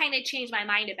that kind of changed my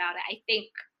mind about it.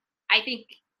 I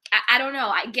don't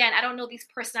know. Again, I don't know these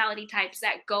personality types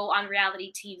that go on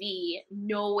reality TV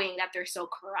knowing that they're so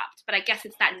corrupt. But I guess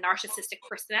it's that narcissistic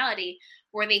personality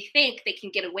where they think they can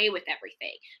get away with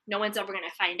everything. No one's ever going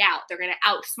to find out. They're going to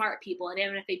outsmart people. And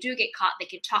even if they do get caught, they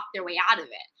can talk their way out of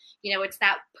it. It's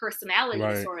that personality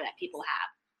disorder that people have.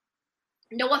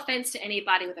 No offense to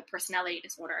anybody with a personality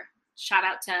disorder. Shout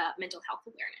out to mental health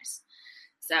awareness.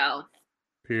 So.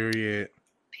 Period.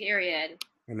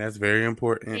 And that's very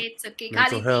important. It's okay.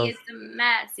 Mental health is a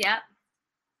mess. Yep.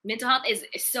 Mental health is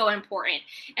so important.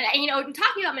 And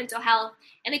talking about mental health,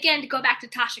 and again, to go back to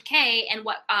Tasha K and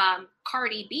what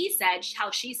Cardi B said,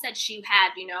 how she said she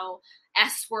had,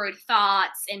 S-word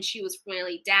thoughts and she was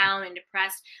really down and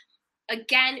depressed.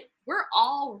 Again, we're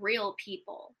all real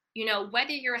people.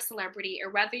 Whether you're a celebrity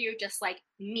or whether you're just like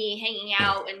me hanging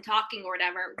out and talking or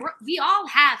whatever, we all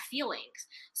have feelings.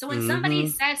 So when somebody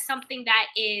says something that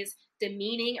is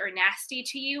demeaning or nasty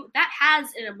to you, that has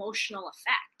an emotional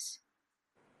effect.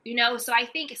 So I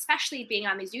think especially being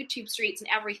on these YouTube streets and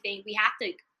everything, we have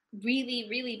to really,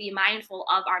 really be mindful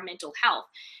of our mental health.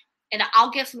 And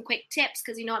I'll give some quick tips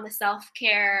because, I'm a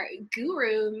self-care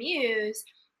guru, muse.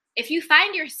 If you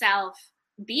find yourself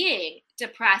being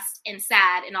depressed and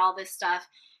sad and all this stuff,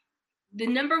 the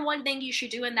number one thing you should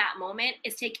do in that moment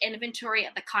is take inventory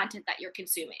of the content that you're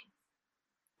consuming.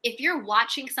 If you're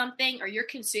watching something or you're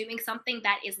consuming something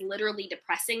that is literally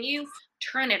depressing you,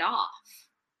 turn it off.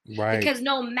 Right. Because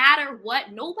no matter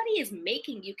what, nobody is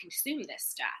making you consume this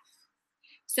stuff.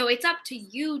 So it's up to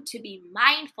you to be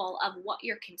mindful of what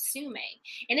you're consuming.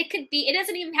 And it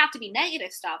doesn't even have to be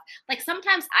negative stuff. Like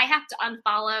sometimes I have to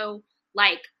unfollow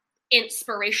like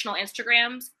inspirational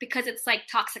Instagrams because it's like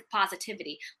toxic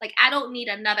positivity. Like I don't need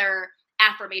another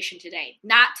affirmation today.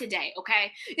 Not today,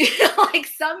 okay? Like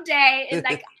someday, and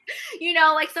like,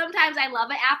 like sometimes I love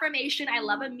an affirmation. I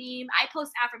love a meme. I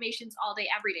post affirmations all day,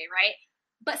 every day, right?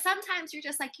 But sometimes you're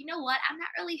just like, you know what? I'm not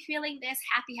really feeling this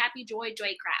happy, joy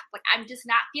crap. Like I'm just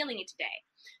not feeling it today.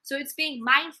 So it's being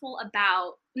mindful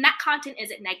about, and that content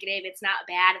isn't negative. It's not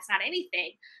bad. It's not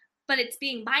anything, but it's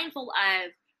being mindful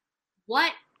of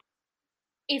what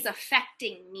is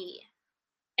affecting me.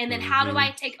 And then how do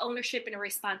I take ownership and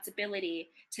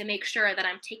responsibility to make sure that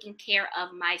I'm taking care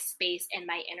of my space and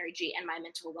my energy and my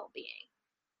mental well-being?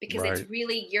 Because it's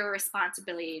really your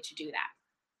responsibility to do that.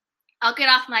 I'll get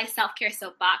off my self-care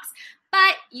soapbox,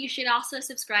 but you should also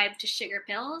subscribe to Sugar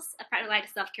Pills, a Pride Light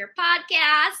Self-Care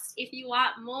podcast, if you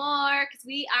want more, because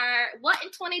we are, in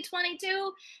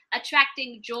 2022?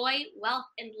 Attracting joy, wealth,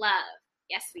 and love.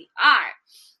 Yes, we are.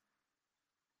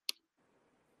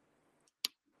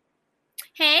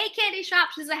 Hey, Candy Shop,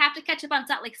 she says, I have to catch up on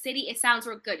Salt Lake City. It sounds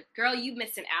real good. Girl, you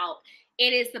missing out.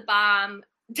 It is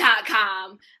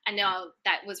thebomb.com. I know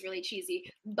that was really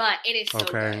cheesy, but it is so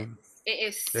good. It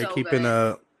is so good. They're keeping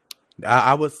up.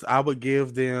 I would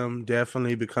give them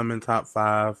definitely becoming top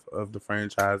 5 of the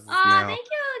franchises now. Thank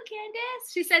you,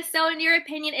 Candace. She says, so in your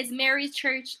opinion, is Mary's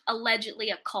church allegedly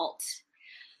a cult?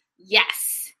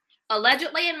 Yes.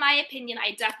 Allegedly, in my opinion,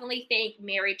 I definitely think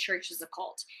Mary Church is a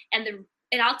cult. And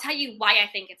I'll tell you why I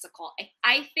think it's a cult.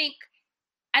 I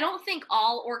don't think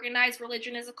all organized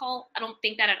religion is a cult. I don't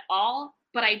think that at all.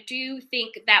 But I do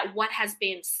think that what has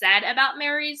been said about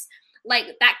Mary's, like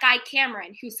that guy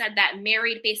Cameron, who said that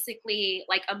Mary basically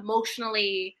like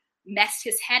emotionally messed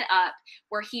his head up,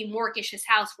 where he mortgaged his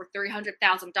house for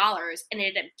 $300,000 and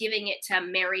ended up giving it to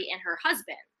Mary and her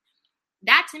husband.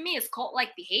 That to me is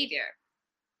cult-like behavior.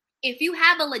 if you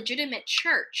have a legitimate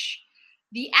church,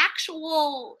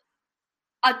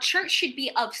 a church should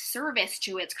be of service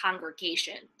to its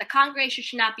congregation. The congregation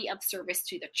should not be of service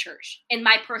to the church, in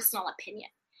my personal opinion.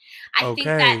 I think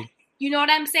that, you know what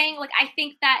I'm saying? Like, I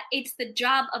think that it's the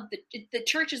job of the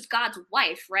church is God's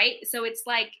wife, right? So it's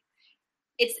like,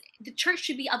 the church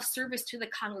should be of service to the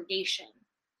congregation.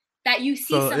 That you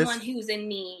see someone who's in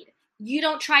need, you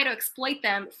don't try to exploit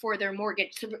them for their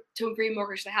mortgage, to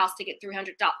remortgage the house to get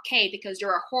 $300K because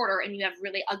you're a hoarder and you have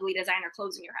really ugly designer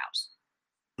clothes in your house.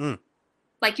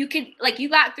 Like, you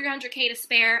got $300K to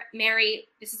spare. Mary,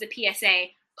 this is a PSA.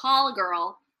 Call a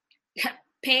girl,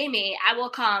 pay me. I will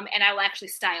come and I will actually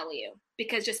style you,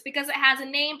 because just because it has a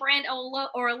name brand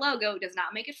or a logo does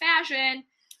not make it fashion.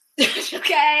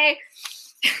 Okay.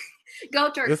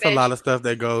 Go Turk. It's a lot of stuff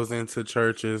that goes into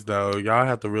churches, though. Y'all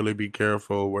have to really be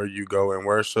careful where you go and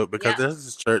worship, because there's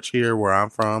this church here where I'm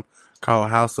from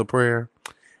called House of Prayer,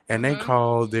 and they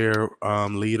call their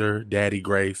leader Daddy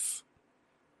Grace.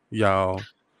 Y'all.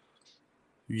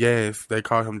 Yes, they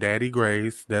call him Daddy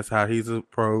Grace. That's how he's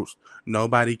approached.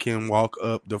 Nobody can walk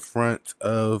up the front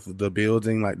of the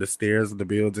building, like the stairs of the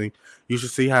building. You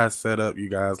should see how it's set up, you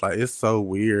guys. Like, it's so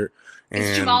weird. And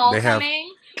is Jamal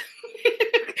coming?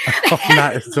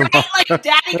 Not it's Jamal. Right? Like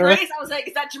Daddy Grace. I was like,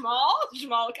 is that Jamal? Is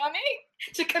Jamal coming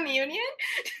to communion?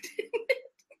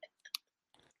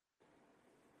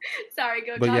 Sorry,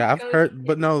 go. But yeah, I've heard.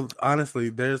 But no, honestly,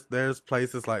 there's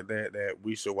places like that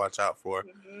we should watch out for.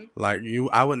 Like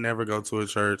I would never go to a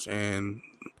church and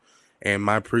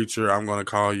my preacher, I'm going to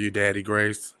call you Daddy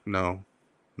Grace. No.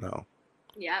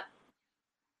 Yep.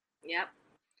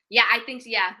 Yeah, I think,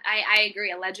 I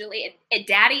agree. Allegedly,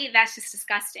 Daddy, that's just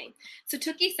disgusting. So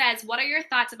Tookie says, what are your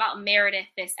thoughts about Meredith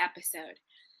this episode?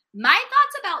 My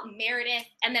thoughts about Meredith,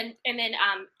 and then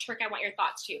Turk, I want your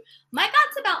thoughts too. My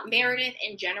thoughts about Meredith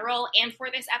in general and for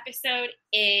this episode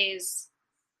is,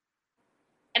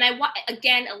 and I want,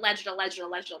 again, alleged,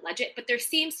 but there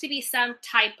seems to be some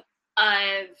type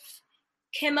of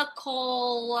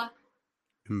chemical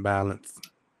balance,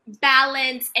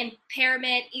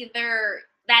 impairment, either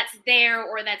that's there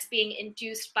or that's being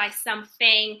induced by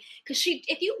something. Because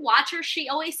if you watch her, she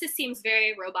always just seems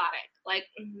very robotic. Like,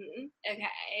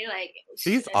 okay, like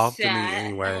she's off to me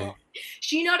anyway.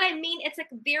 You know what I mean? It's like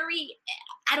very,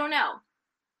 I don't know.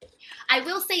 I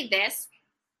will say this: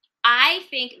 I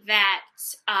think that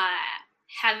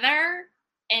Heather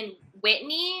and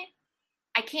Whitney,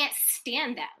 I can't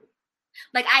stand them.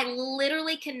 Like, I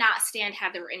literally cannot stand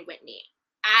Heather and Whitney.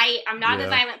 I'm not a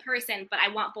violent person, but I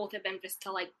want both of them just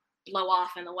to, like, blow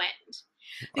off in the wind.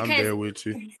 Because I'm there with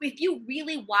you. If you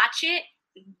really watch it,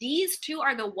 these two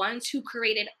are the ones who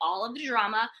created all of the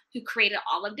drama, who created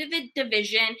all of the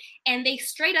division, and they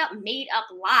straight up made up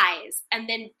lies and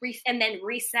then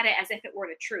reset it as if it were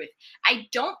the truth. I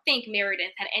don't think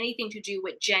Meredith had anything to do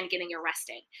with Jen getting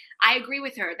arrested. I agree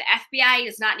with her. The FBI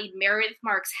does not need Meredith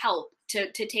Marks' help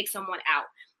to take someone out.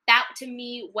 That, to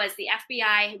me, was the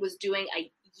FBI was doing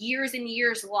a years and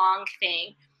years long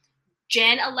thing.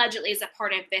 Jen allegedly is a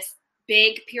part of this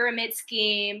big pyramid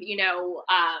scheme,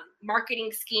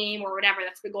 marketing scheme or whatever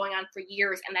that's been going on for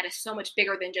years, and that is so much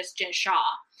bigger than just Jen Shah.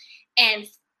 And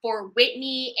for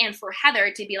Whitney and for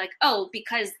Heather to be like, oh,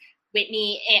 because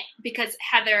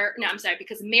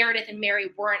Meredith and Mary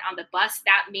weren't on the bus,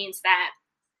 that means that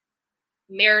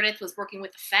Meredith was working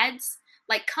with the feds.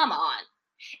 Like, come on.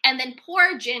 And then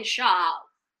poor Jen Shah,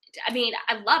 I mean,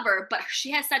 I love her, but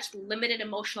she has such limited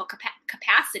emotional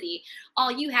capacity.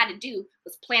 All you had to do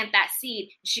was plant that seed.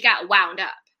 She got wound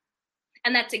up.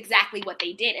 And that's exactly what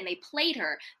they did. And they played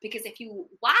her, because if you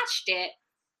watched it,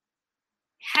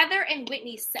 Heather and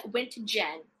Whitney went to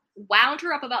Jen, wound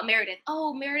her up about Meredith.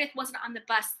 Oh, Meredith wasn't on the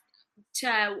bus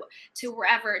to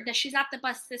wherever. No, she's at the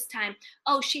bus this time.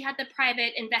 Oh, she had the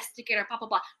private investigator, blah, blah,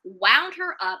 blah. Wound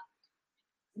her up.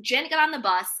 Jen got on the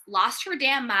bus, lost her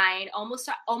damn mind, almost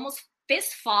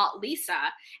fist fought Lisa.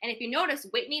 And if you notice,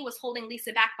 Whitney was holding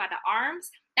Lisa back by the arms.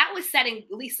 That was setting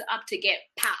Lisa up to get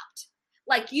popped.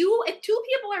 Like, if two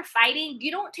people are fighting,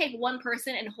 you don't take one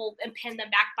person and pin them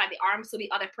back by the arms so the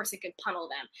other person can pummel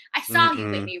them. I saw you,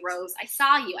 Whitney Rose. I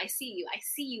saw you. I see you. I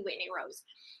see you, Whitney Rose.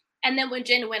 And then when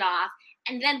Jen went off,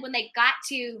 and then when they got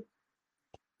to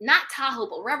not Tahoe,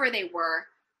 but wherever they were,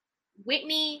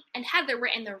 Whitney and Heather were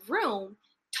in the room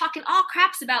talking all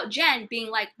craps about Jen, being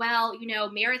like, well,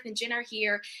 Meredith and Jen are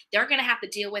here. They're going to have to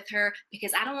deal with her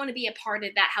because I don't want to be a part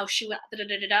of that, how she went,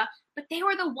 da-da-da-da-da. But they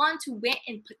were the ones who went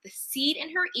and put the seed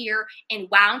in her ear and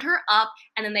wound her up,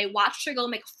 and then they watched her go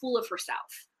make a fool of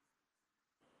herself.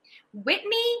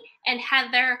 Whitney and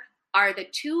Heather are the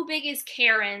two biggest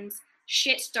Karens,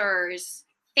 shit stirrers,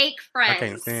 fake friends. I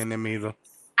can't stand them either.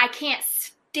 I can't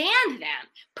stand them,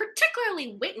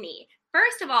 particularly Whitney.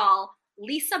 First of all,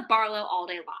 Lisa Barlow all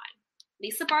day long.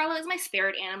 Lisa Barlow is my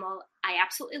spirit animal. I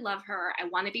absolutely love her. I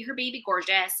want to be her baby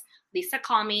gorgeous. Lisa,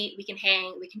 call me. We can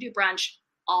hang. We can do brunch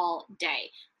all day.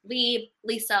 Leave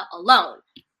Lisa alone.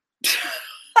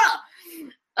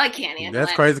 I can't handle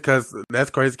That's it.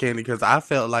 crazy, Candy, because I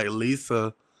felt like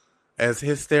Lisa, as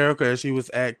hysterical as she was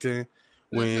acting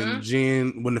when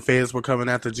when the feds were coming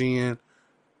after Jen,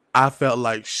 I felt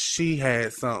like she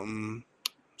had something.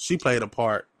 She played a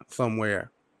part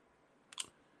somewhere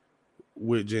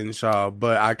with Jen Shah,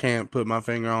 but I can't put my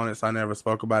finger on it, so I never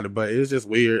spoke about it. But it was just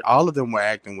weird. All of them were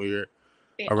acting weird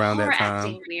around that time.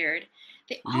 Acting weird.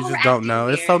 You just don't know.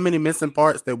 There's so many missing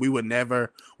parts that we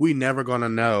never gonna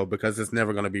know because it's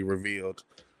never gonna be revealed.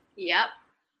 Yep.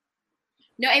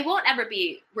 No, it won't ever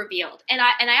be revealed. And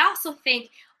I also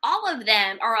think all of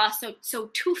them are also so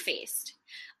two-faced.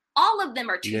 All of them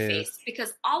are two-faced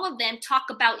because all of them talk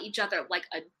about each other like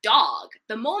a dog.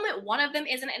 The moment one of them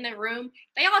isn't in the room,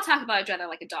 they all talk about each other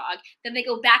like a dog. Then they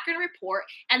go back and report.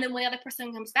 And then when the other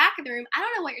person comes back in the room, I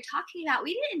don't know what you're talking about.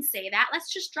 We didn't say that.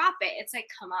 Let's just drop it. It's like,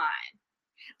 come on.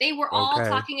 They were all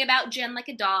talking about Jen like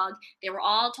a dog. They were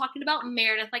all talking about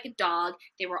Meredith like a dog.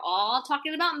 They were all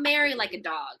talking about Mary like a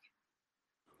dog.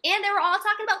 And they were all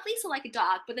talking about Lisa like a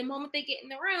dog. But the moment they get in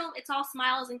the room, it's all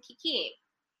smiles and kiki.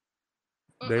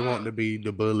 They want to be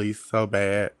the bullies so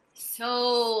bad.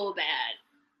 So bad.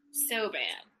 So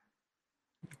bad.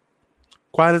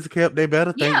 Quiet as kept, they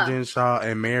better thank Jen Shah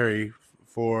and Mary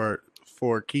for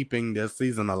keeping this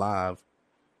season alive.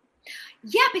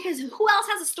 Yeah, because who else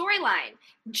has a storyline?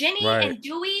 Jenny and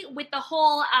Dewey with the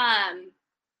whole,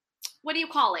 what do you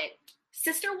call it?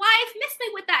 Sister wife? Miss me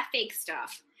with that fake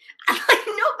stuff.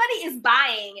 Nobody is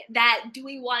buying that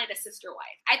Dewey wanted a sister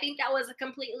wife. I think that was a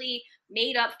completely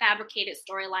made up, fabricated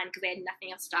storyline because they had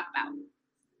nothing else to talk about.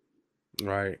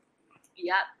 Right.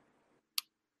 Yep.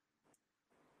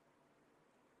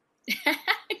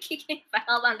 Kiki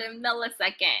filed under a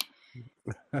millisecond.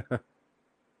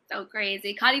 So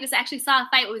crazy. Connie just actually saw a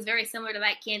fight. It was very similar to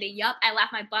that, Candy. Yup, I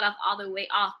laughed my butt off all the way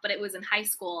off, but it was in high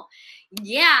school.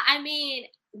 Yeah, I mean,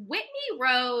 Whitney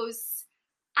Rose,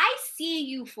 I see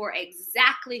you for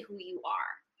exactly who you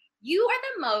are. You are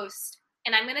the most,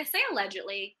 and I'm going to say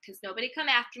allegedly, because nobody come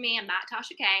after me. I'm not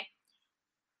Tasha K.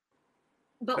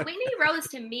 But Whitney Rose,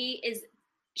 to me, is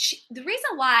the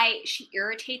reason why she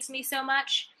irritates me so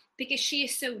much, because she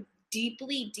is so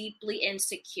deeply, deeply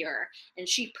insecure, and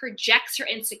she projects her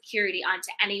insecurity onto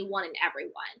anyone and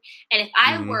everyone. And if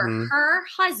I were her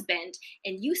husband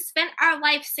and you spent our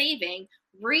life saving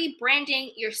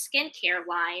rebranding your skincare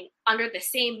line under the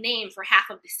same name for half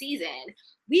of the season,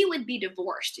 we would be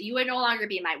divorced. You would no longer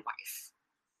be my wife.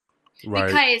 Right.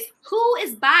 Because who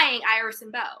is buying Iris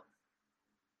and Beau?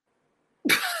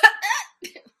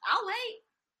 I'll wait.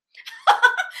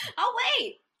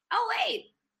 I'll wait.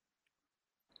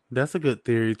 That's a good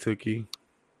theory, Tookie.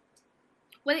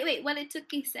 Wait, what did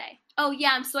Tookie say? Oh,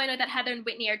 yeah, I'm so annoyed that Heather and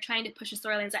Whitney are trying to push the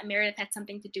storylines that Meredith had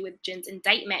something to do with Jen's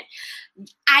indictment.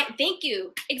 Thank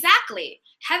you. Exactly.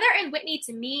 Heather and Whitney,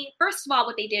 to me, first of all,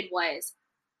 what they did was,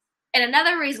 and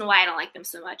another reason why I don't like them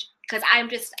so much, because I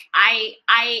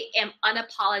am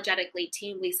unapologetically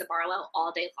Team Lisa Barlow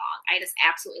all day long. I just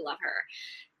absolutely love her.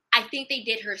 I think they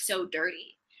did her so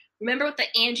dirty. Remember with the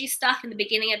Angie stuff in the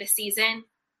beginning of the season?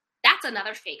 That's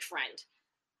another fake friend.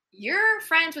 You're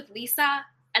friends with Lisa,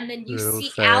 and then you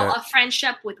seek out a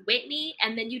friendship with Whitney,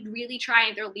 and then you'd really try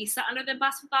and throw Lisa under the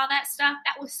bus with all that stuff.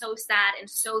 That was so sad and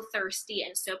so thirsty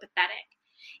and so pathetic.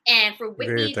 And for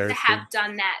Whitney to have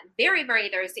done that, very, very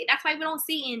thirsty. That's why we don't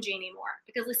see Angie anymore,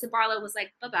 because Lisa Barlow was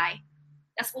like, bye-bye.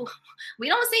 We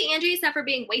don't see Angie except for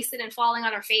being wasted and falling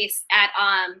on her face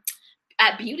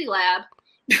at Beauty Lab.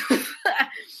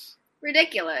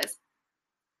 Ridiculous.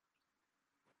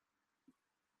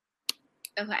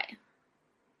 Okay.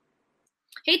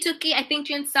 Hey, Tookie, I think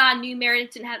Jen Shah knew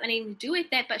Meredith didn't have anything to do with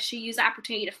it, but she used the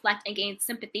opportunity to deflect and gain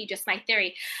sympathy. Just my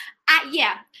theory.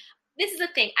 Yeah, this is the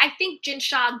thing. I think Jen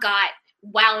Shah got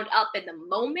wound up in the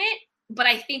moment, but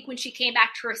I think when she came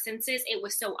back to her senses, it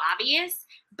was so obvious.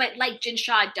 But like Jen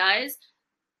Shah does,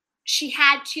 she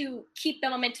had to keep the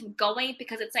momentum going,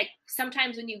 because it's like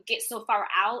sometimes when you get so far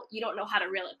out, you don't know how to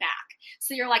reel it back.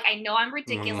 So you're like, I know I'm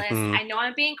ridiculous. I know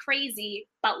I'm being crazy,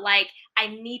 but like I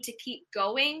need to keep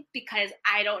going because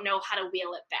I don't know how to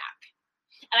wheel it back.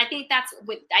 And I think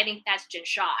that's Jen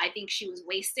Shah. I think she was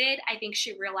wasted. I think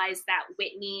she realized that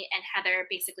Whitney and Heather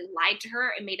basically lied to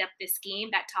her and made up this scheme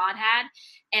that Todd had,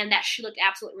 and that she looked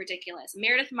absolutely ridiculous.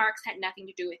 Meredith Marks had nothing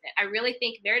to do with it. I really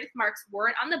think Meredith Marks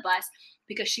weren't on the bus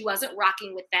because she wasn't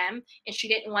rocking with them and she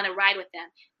didn't want to ride with them.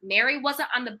 Mary wasn't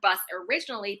on the bus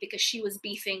originally because she was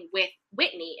beefing with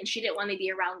Whitney and she didn't want to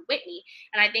be around Whitney.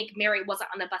 And I think Mary wasn't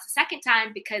on the bus a second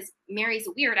time because Mary's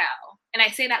a weirdo. And I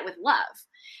say that with love.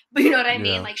 But you know what I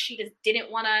mean? Like, she just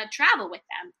didn't want to travel with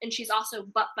them. And she's also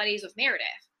butt buddies with Meredith.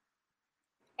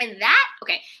 And that,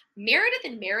 Meredith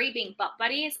and Mary being butt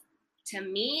buddies, to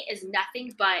me, is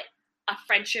nothing but a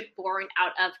friendship born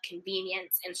out of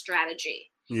convenience and strategy.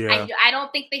 Yeah. I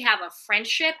don't think they have a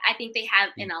friendship. I think they have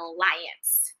an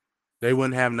alliance. They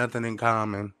wouldn't have nothing in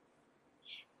common.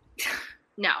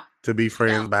 No. To be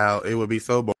friends about. It would be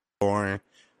so boring.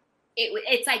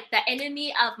 It's like the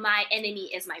enemy of my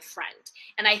enemy is my friend.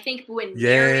 And I think when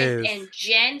Meredith and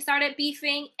Jen started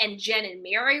beefing and Jen and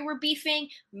Mary were beefing,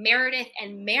 Meredith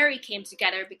and Mary came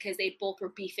together because they both were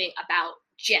beefing about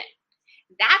Jen.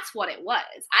 That's what it was.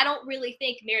 I don't really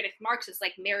think Meredith Marks is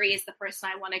like, Mary is the person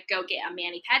I want to go get a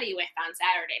mani-pedi with on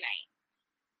Saturday night.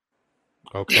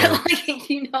 Okay. Like,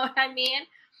 you know what I mean?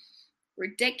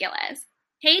 Ridiculous.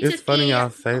 It's funny y'all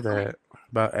say that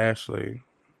about Ashley.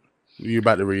 You're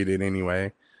about to read it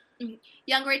anyway.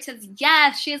 Young Rich says,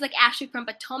 yes, she is like Ashley from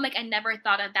Potomac. I never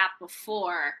thought of that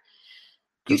before.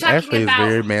 You're talking Ashley about is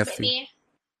very messy. Whitney?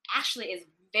 Ashley is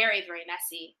very, very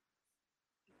messy.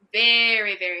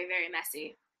 Very, very, very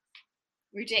messy.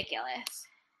 Ridiculous.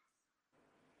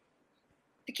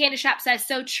 The Candy Shop says,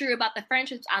 so true about the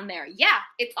friendships on there. Yeah,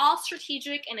 it's all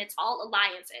strategic and it's all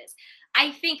alliances.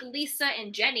 I think Lisa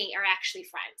and Jenny are actually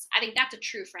friends. I think that's a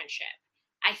true friendship.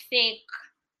 I think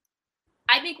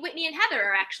Whitney and Heather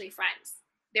are actually friends.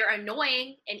 They're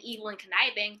annoying and evil and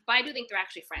conniving, but I do think they're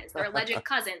actually friends. They're alleged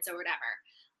cousins or whatever.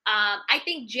 I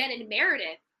think Jen and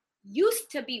Meredith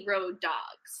used to be road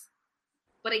dogs.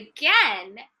 But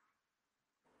again,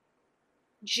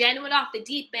 Jen went off the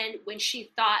deep end when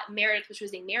she thought Meredith was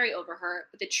choosing Mary over her.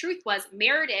 But the truth was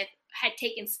Meredith had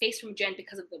taken space from Jen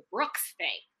because of the Brooks thing.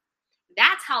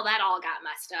 That's how that all got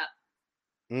messed up.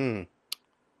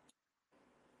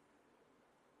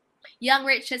 Young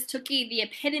Rich says, Tookie, the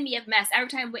epitome of mess. Every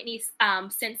time Whitney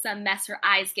sends some mess, her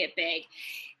eyes get big.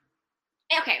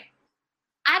 Okay,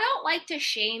 I don't like to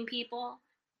shame people,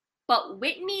 but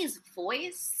Whitney's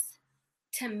voice,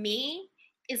 to me,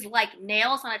 is like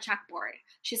nails on a chalkboard.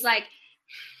 She's like,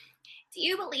 do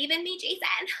you believe in me,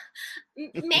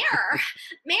 Jason? Mayor,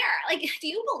 like, do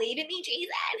you believe in me, Jason?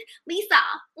 Lisa.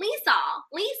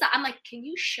 I'm like, can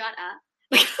you shut up?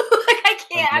 Like, I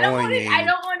can't. I don't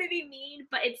want to be mean,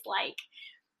 but it's like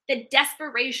the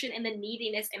desperation and the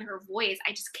neediness in her voice.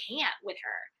 I just can't with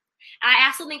her. And I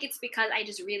also think it's because I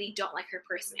just really don't like her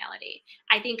personality.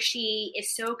 I think she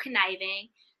is so conniving.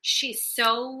 She's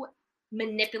so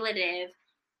manipulative.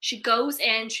 She goes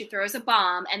in, she throws a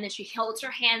bomb, and then she holds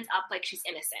her hands up like she's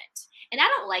innocent. And I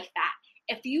don't like that.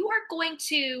 If you are going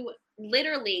to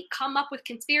literally come up with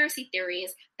conspiracy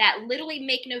theories that literally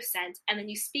make no sense, and then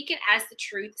you speak it as the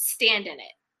truth, stand in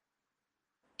it.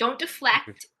 Don't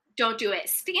deflect. Don't do it.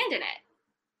 Stand in it.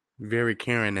 Very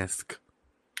Karen-esque.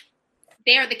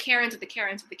 They are the Karens of the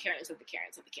Karens of the Karens of the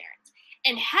Karens of the Karens.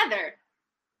 And Heather,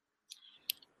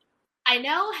 I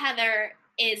know Heather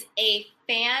is a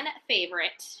fan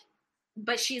favorite,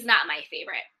 but she's not my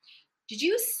favorite. Did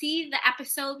you see the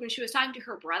episode when she was talking to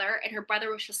her brother, and her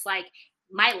brother was just like,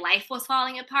 my life was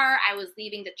falling apart. I was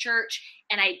leaving the church,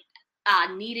 and I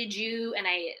needed you, and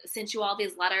I sent you all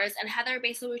these letters. And Heather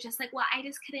basically was just like, well, I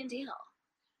just couldn't deal.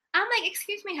 I'm like,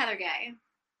 excuse me, Heather Gay.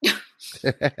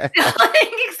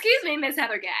 Like, excuse me, Miss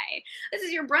Heather Gay. This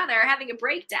is your brother having a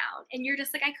breakdown, and you're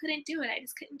just like, I couldn't do it. I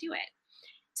just couldn't do it.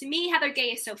 To me, Heather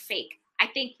Gay is so fake. I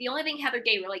think the only thing Heather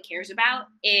Gay really cares about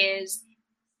is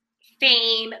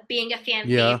fame, being a fan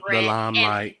favorite, the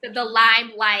limelight. And the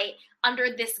limelight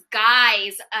under this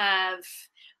guise of,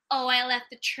 oh, I left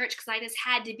the church because I just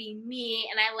had to be me,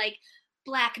 and I like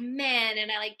black men,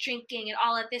 and I like drinking and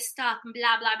all of this stuff, and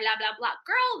blah, blah, blah, blah, blah.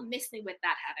 Girl, miss me with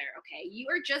that, Heather, okay? You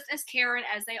are just as Karen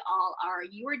as they all are.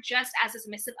 You are just as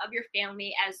dismissive of your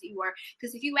family as you were.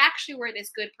 Because if you actually were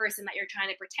this good person that you're trying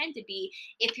to pretend to be,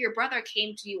 if your brother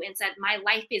came to you and said, my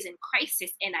life is in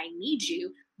crisis and I need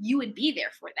you, you would be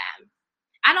there for them.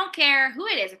 I don't care who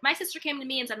it is. If my sister came to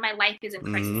me and said, my life is in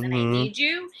crisis and I need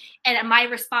you, and my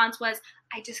response was,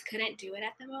 I just couldn't do it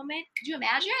at the moment. Could you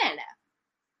imagine?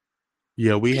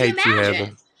 Yeah, we hate you,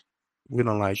 Heather. We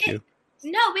don't like you.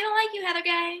 No, we don't like you, Heather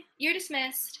Gay. You're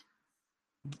dismissed.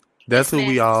 That's who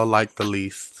we all like the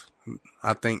least.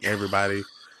 I think everybody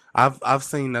I've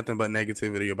seen nothing but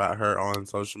negativity about her on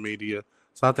social media.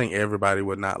 So I think everybody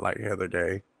would not like Heather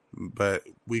Gay. But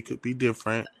we could be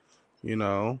different, you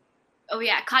know. Oh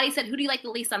yeah, Connie said, "Who do you like the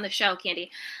least on the show,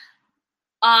 Candy?"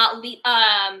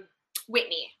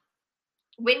 Whitney.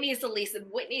 Whitney is the least.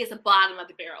 Whitney is the bottom of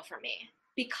the barrel for me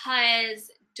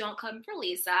because don't come for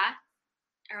Lisa,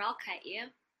 or I'll cut you.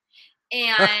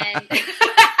 And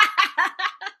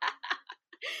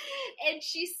and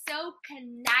she's so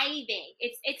conniving.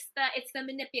 It's the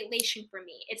manipulation for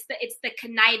me. It's the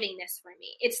connivingness for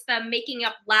me. It's the making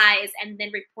up lies and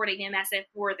then reporting them as if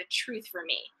were the truth for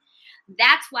me.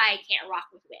 That's why I can't rock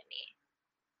with Whitney.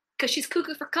 Because she's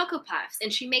cuckoo for Cocoa Puffs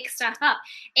and she makes stuff up.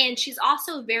 And she's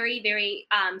also very, very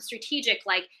strategic,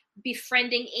 like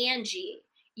befriending Angie,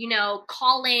 you know,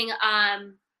 calling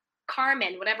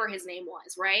Carmen, whatever his name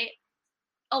was, right?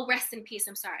 Oh, rest in peace.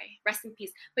 I'm sorry. Rest in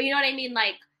peace. But you know what I mean?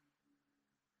 Like,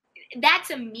 that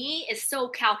to me is so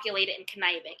calculated and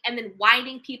conniving. And then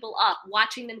winding people up,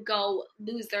 watching them go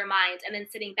lose their minds, and then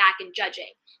sitting back and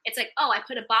judging. It's like, oh, I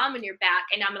put a bomb in your back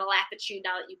and I'm going to laugh at you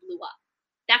now that you blew up.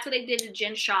 That's what they did to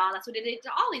Jen Shaw. That's what they did to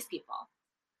all these people.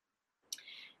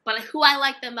 But like, who I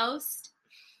like the most?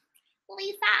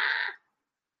 Lisa.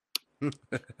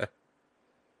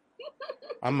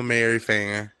 I'm a Mary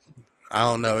fan. I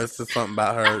don't know. It's just something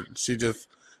about her.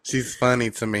 She's funny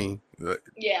to me.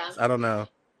 Yeah. I don't know.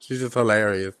 She's just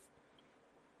hilarious.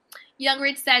 Young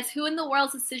Rich says, who in the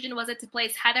world's decision was it to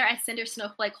place Heather as Cinder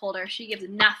Snowflake holder? She gives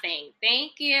nothing.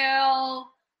 Thank you.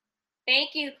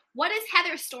 Thank you. What is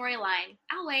Heather's storyline?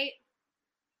 I'll wait.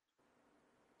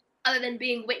 Other than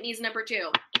being Whitney's number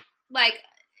 2. Like,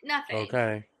 nothing.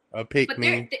 Okay. A pick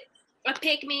me. A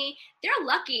pick me. They're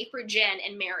lucky for Jen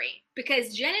and Mary.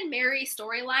 Because Jen and Mary's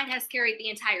storyline has carried the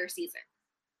entire season.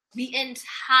 The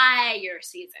entire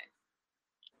season.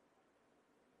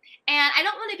 And I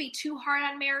don't want to be too hard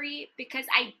on Mary because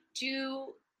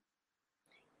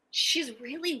she's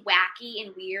really wacky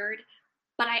and weird,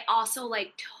 but I also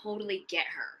like totally get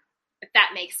her, if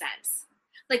that makes sense.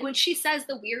 Like when she says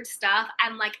the weird stuff,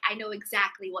 I'm like, I know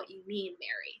exactly what you mean,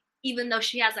 Mary, even though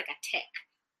she has like a tick.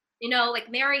 You know,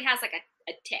 like Mary has like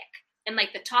a tick. And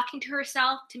like the talking to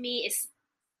herself to me is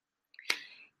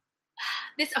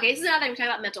this. Okay, this is another thing we're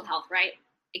talking about mental health, right?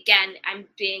 Again, I'm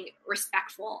being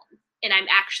respectful. And I'm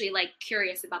actually like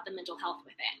curious about the mental health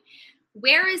with it.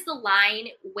 Where is the line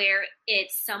where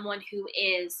it's someone who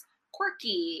is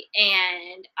quirky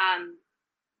and,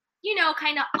 you know,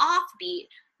 kind of offbeat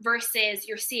versus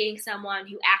you're seeing someone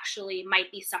who actually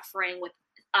might be suffering with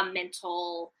a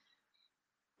mental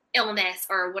illness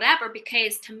or whatever?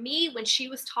 Because to me, when she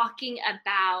was talking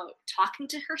about talking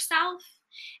to herself,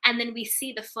 and then we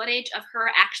see the footage of her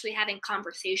actually having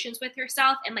conversations with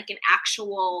herself in like an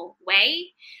actual way,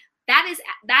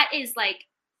 that is like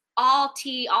all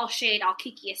tea, all shade, all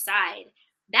kiki aside.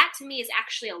 That to me is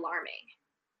actually alarming.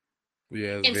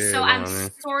 Yeah, and so alarming. I'm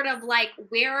sort of like,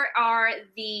 where are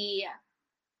the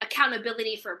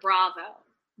accountability for Bravo?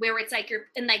 Where it's like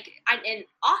and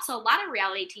also a lot of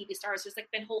reality TV stars, there's like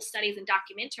been whole studies and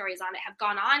documentaries on it, have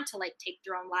gone on to like take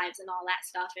their own lives and all that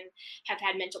stuff, and have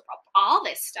had mental problems, all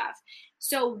this stuff.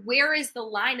 So where is the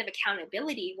line of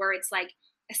accountability where it's like,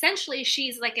 essentially,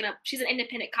 she's an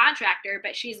independent contractor,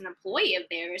 but she's an employee of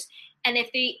theirs. And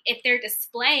if they're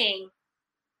displaying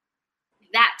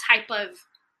that type of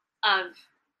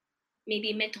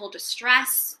maybe mental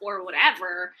distress or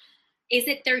whatever, is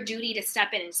it their duty to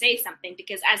step in and say something?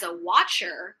 Because as a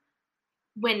watcher,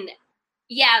 when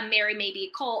Mary may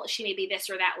be cold, she may be this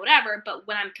or that, whatever, but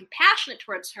when I'm compassionate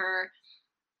towards her,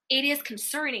 it is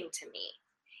concerning to me.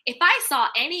 If I saw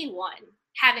anyone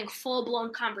having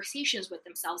full-blown conversations with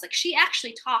themselves, like she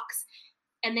actually talks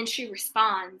and then she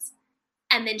responds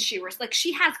and then she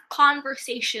has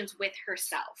conversations with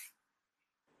herself.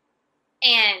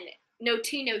 And no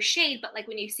tea, no shade, but like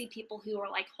when you see people who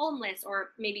are like homeless,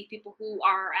 or maybe people who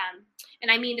are and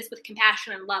I mean this with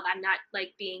compassion and love, I'm not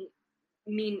like being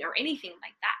mean or anything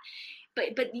like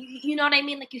that, but you know what I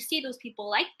mean, like you see those people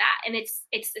like that, and it's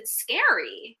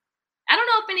scary. I don't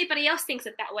know if anybody else thinks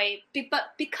it that way,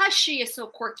 but because she is so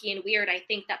quirky and weird, I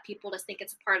think that people just think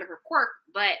it's a part of her quirk,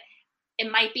 but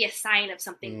it might be a sign of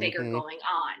something bigger going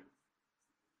on.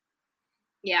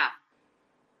 Yeah.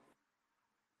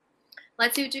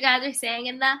 Let's see what you guys are saying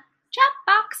in the chat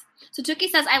box. So Tookie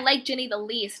says, I like Jenny the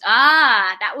least.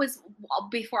 That was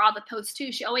before all the posts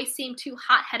too. She always seemed too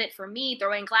hot-headed for me,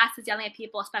 throwing glasses, yelling at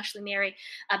people, especially Mary,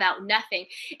 about nothing.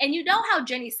 And you know how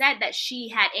Jenny said that she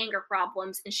had anger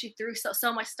problems and she threw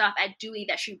so much stuff at Dewey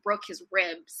that she broke his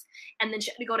ribs. And then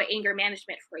she had to go to anger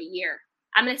management for a year.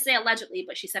 I'm going to say allegedly,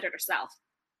 but she said it herself.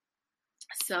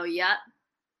 So, yeah.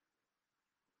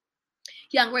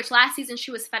 Young Rich, last season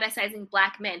she was fetishizing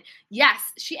black men. Yes,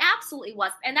 she absolutely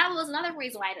was. And that was another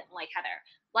reason why I didn't like Heather.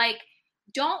 Like,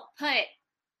 don't put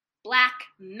black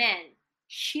men,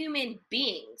 human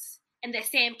beings, in the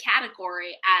same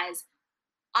category as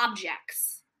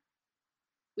objects,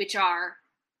 which are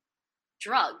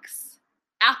drugs,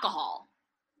 alcohol,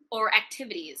 or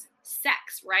activities,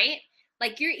 sex, right?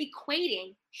 Like, you're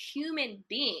equating human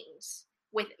beings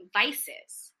with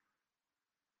vices.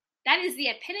 That is the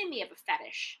epitome of a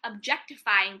fetish,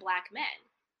 objectifying black men.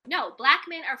 No, black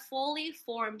men are fully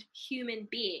formed human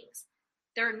beings.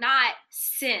 They're not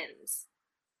sins.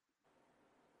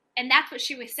 And that's what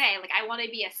she was saying. Like, I want to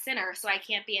be a sinner, so I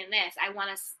can't be in this. I want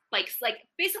to, like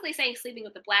basically saying sleeping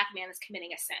with a black man is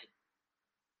committing a sin.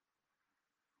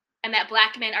 And that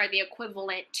black men are the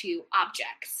equivalent to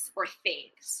objects or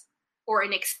things or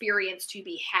an experience to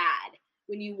be had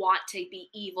when you want to be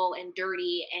evil and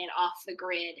dirty and off the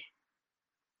grid.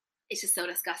 It's just so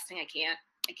disgusting. I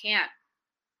can't.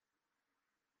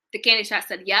 The candy shot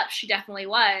said, yep, she definitely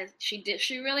was. She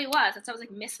really was. That's why I was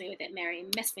like, miss me with it, Mary.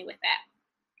 Miss me with that.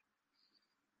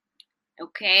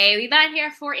 Okay, we've been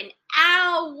here for an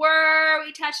hour.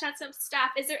 We touched on some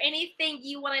stuff. Is there anything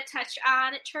you want to touch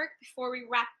on, Turk, before we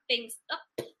wrap things up?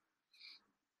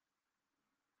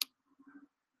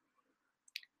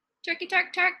 Turkey,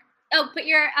 Turk. Oh, but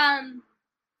your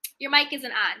mic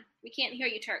isn't on. We can't hear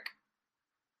you, Turk.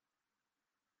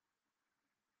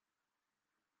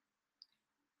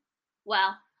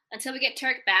 Well, until we get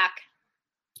Turk back,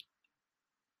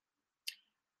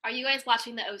 are you guys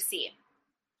watching the OC?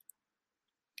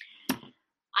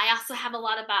 I also have a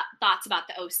lot of thoughts about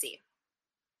the OC.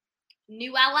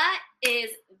 Nuella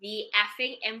is the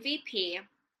effing MVP,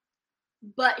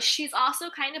 but she's also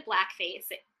kind of blackface.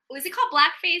 Was it called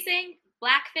blackfacing?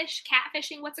 Blackfish?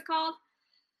 Catfishing? What's it called?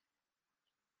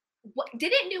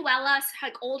 Didn't Nuella,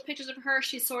 like old pictures of her,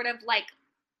 she's sort of like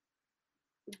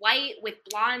white with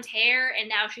blonde hair, and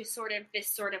now she's sort of this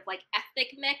sort of like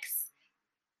ethnic mix?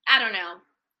 I don't know.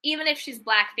 Even if she's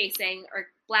blackfacing or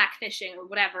blackfishing or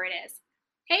whatever it is.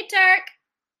 Hey, Turk.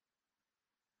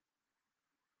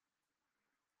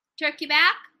 Turk, you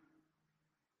back?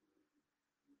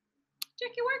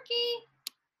 Turkey worky.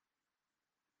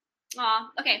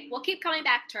 Aw, okay, we'll keep coming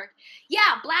back, Turk.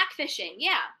 Yeah, blackfishing.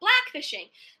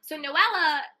 So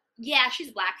Nuella, yeah,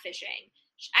 she's blackfishing.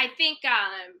 I think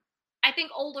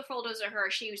older photos of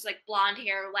her, she was like blonde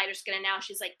hair, lighter skin, and now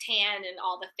she's like tan and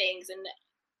all the things. And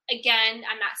again,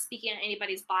 I'm not speaking on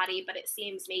anybody's body, but it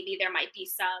seems maybe there might be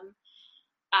some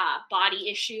body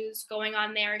issues going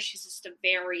on there. She's just a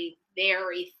very,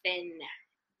 very thin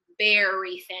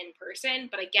person.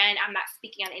 But again, I'm not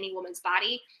speaking on any woman's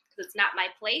body because it's not my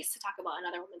place to talk about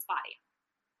another woman's body.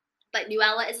 But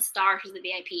Nuella is a star. She's a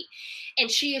VIP.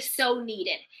 And she is so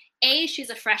needed. She's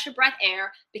a fresh of breath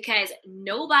air because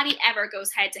nobody ever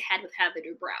goes head to head with Heather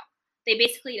Dubrow. They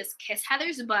basically just kiss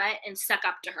Heather's butt and suck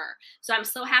up to her. So I'm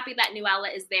so happy that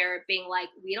Nuella is there being like,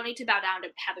 we don't need to bow down to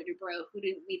Heather Dubrow. Who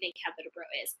do we think Heather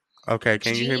Dubrow is? Okay,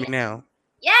 can you hear me now?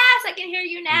 Yes, I can hear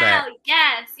you now.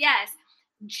 Yes.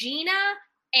 Gina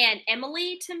and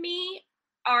Emily, to me,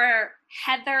 are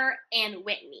Heather and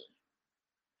Whitney.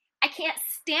 I can't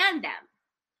stand them.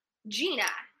 Gina,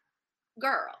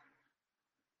 girl,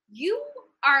 you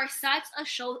are such a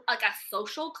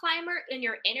social climber, and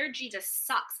your energy just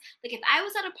sucks. Like, if I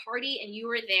was at a party and you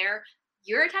were there,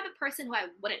 you're the type of person who I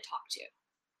wouldn't talk to.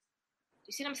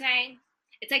 You see what I'm saying?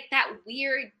 It's like that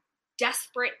weird,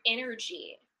 desperate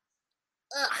energy.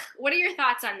 Ugh. What are your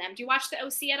thoughts on them? Do you watch the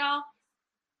OC at all?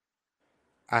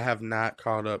 I have not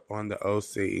caught up on the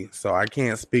OC, so I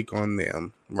can't speak on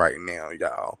them right now,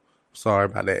 y'all. Sorry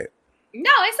about that.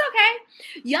 No, it's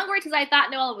okay. Younger because I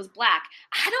thought Nuella was black.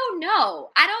 I don't know.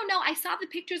 I saw the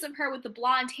pictures of her with the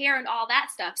blonde hair and all that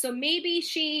stuff. So maybe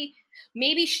she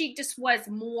just was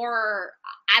more,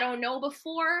 I don't know,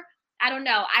 before. I don't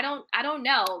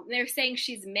know. They're saying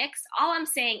she's mixed. All I'm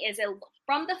saying is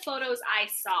from the photos I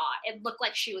saw, it looked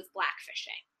like she was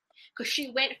blackfishing. Because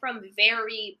she went from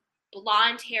very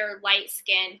blonde hair, light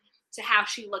skin to how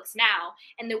she looks now.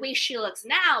 And the way she looks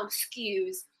now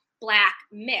skews black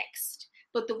mixed,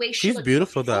 but the way she's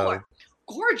beautiful before,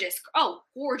 though,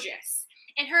 gorgeous.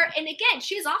 And again,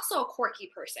 she's also a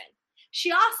quirky person.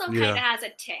 She also kind of has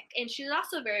a tick, and she's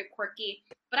also very quirky.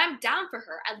 But I'm down for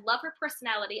her. I love her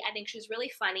personality. I think she's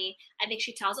really funny. I think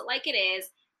she tells it like it is,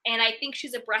 and I think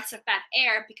she's a breath of fresh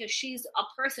air because she's a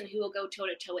person who will go toe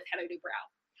to toe with Heather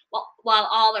Dubrow, while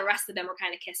all the rest of them were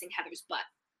kind of kissing Heather's butt.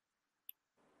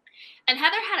 And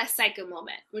Heather had a psycho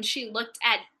moment when she looked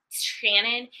at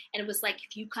Shannon and was like,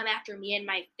 if you come after me and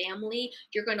my family,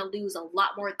 you're going to lose a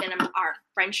lot more than our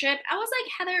friendship. I was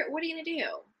like, Heather, what are you going to do?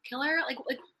 Kill her? Like,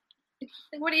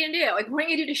 what are you going to do? Like, what are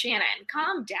you going to do to Shannon?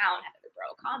 Calm down, Heather,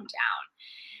 bro. Calm down.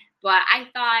 But I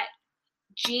thought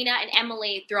Gina and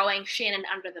Emily throwing Shannon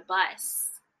under the bus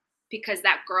because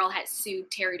that girl had sued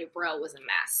Terry Dubrow was a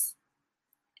mess.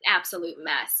 An absolute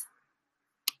mess.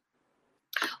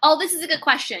 Oh, this is a good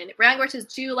question. Brian Gore says,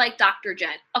 do you like Dr.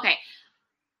 Jen? Okay.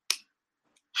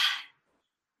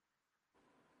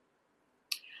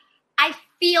 I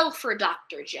feel for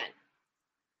Dr. Jen.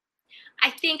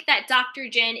 I think that Dr.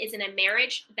 Jen is in a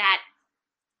marriage that,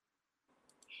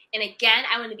 and again,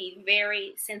 I want to be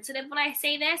very sensitive when I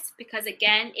say this, because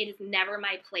again, it is never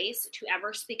my place to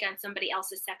ever speak on somebody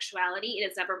else's sexuality.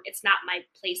 It's not my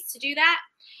place to do that.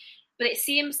 But it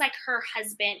seems like her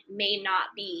husband may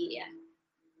not be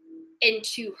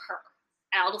into her.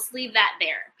 And I'll just leave that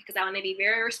there because I want to be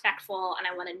very respectful and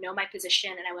I want to know my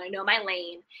position and I want to know my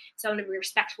lane. So I want to be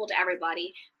respectful to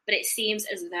everybody. But it seems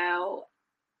as though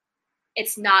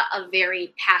it's not a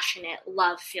very passionate,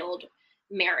 love-filled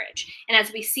marriage. And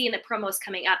as we see in the promos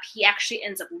coming up, he actually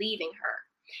ends up leaving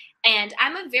her. And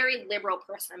I'm a very liberal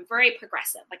person. I'm very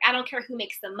progressive. Like, I don't care who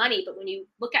makes the money, but when you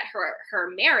look at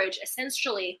her marriage,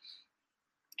 essentially,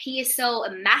 he is so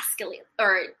emasculated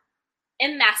or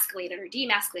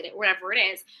demasculated, whatever it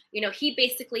is. You know, he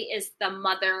basically is the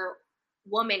mother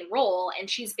woman role, and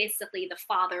she's basically the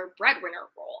father breadwinner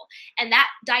role. And that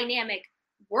dynamic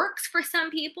works for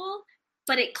some people,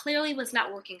 but it clearly was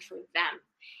not working for them.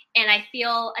 And I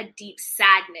feel a deep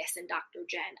sadness in Dr.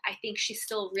 Jen. I think she's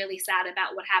still really sad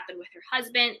about what happened with her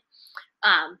husband.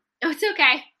 It's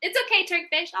okay. It's okay,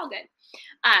 Turkfish. All good.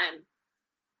 I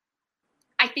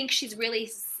think she's really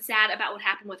sad about what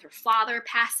happened with her father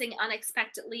passing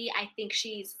unexpectedly. I think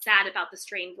she's sad about the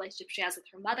strained relationship she has with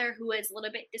her mother, who is a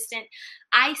little bit distant.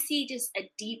 I see just a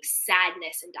deep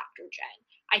sadness in Dr. Jen.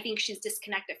 I think she's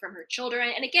disconnected from her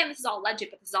children. And again, this is all alleged,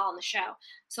 but this is all on the show.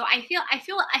 So I feel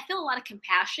a lot of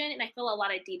compassion and I feel a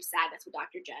lot of deep sadness with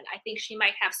Dr. Jen. I think she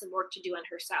might have some work to do on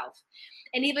herself.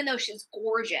 And even though she's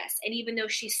gorgeous and even though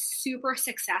she's super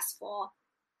successful,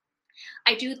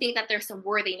 I do think that there's some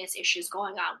worthiness issues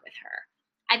going on with her.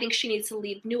 I think she needs to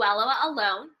leave Nuella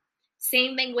alone.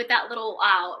 Same thing with that little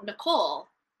Nicole.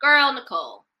 Girl,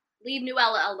 Nicole, leave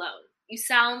Nuella alone. You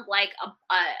sound like a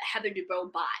Heather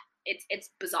Dubrow bot. It's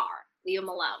bizarre. Leave him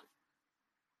alone.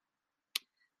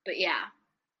 But yeah.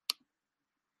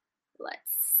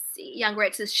 Let's see. Young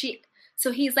Red says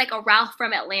so he's like a Ralph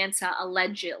from Atlanta,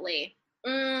 allegedly.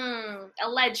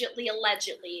 Allegedly.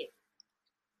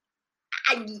 Yeah.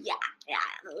 I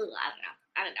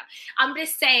don't know. I'm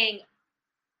just saying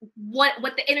what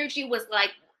the energy was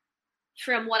like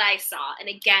from what I saw. And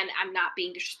again, I'm not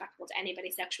being disrespectful to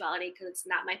anybody's sexuality because it's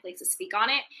not my place to speak on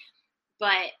it.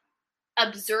 But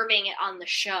observing it on the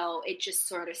show, it just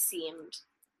sort of seemed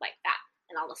like that.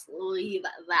 And I'll just leave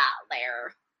that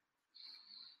there.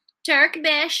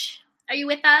 Turkbish, are you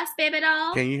with us, baby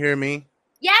doll? Can you hear me?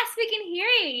 Yes, we can hear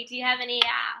you. Do you have any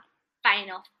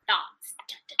final thoughts?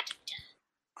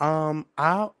 I'm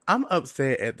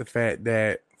upset at the fact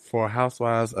that for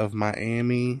Housewives of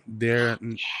Miami, there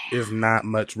is not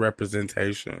much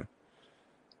representation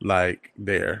like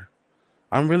there.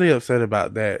 I'm really upset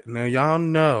about that. Now, y'all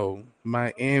know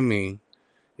Miami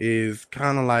is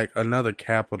kind of like another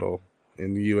capital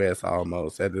in the U.S.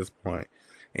 almost at this point.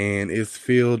 And it's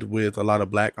filled with a lot of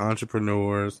black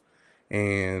entrepreneurs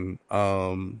and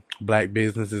black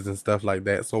businesses and stuff like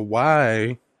that. So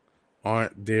why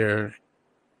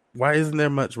isn't there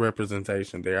much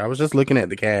representation there? I was just looking at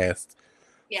the cast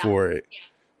for it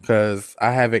because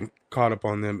I haven't caught up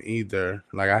on them either.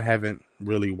 Like, I haven't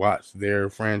really watched their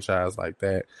franchise like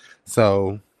that.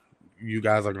 So you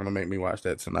guys are going to make me watch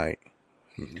that tonight.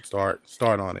 Start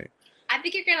on it. I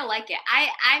think you're gonna like it.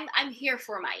 I'm here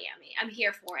for Miami. I'm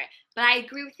here for it. But I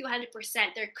agree with you 100%.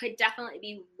 There could definitely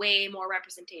be way more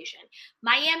representation.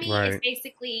 Miami is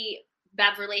basically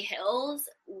Beverly Hills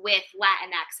with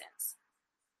Latin accents.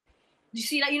 You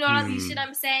see that? You see what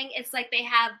I'm saying? It's like they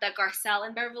have the Garcelle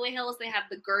in Beverly Hills. They have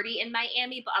the Gertie in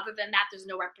Miami. But other than that, there's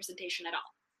no representation at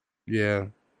all. Yeah.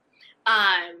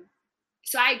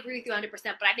 So I agree with you 100%.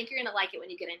 But I think you're gonna like it when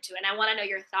you get into it. And I want to know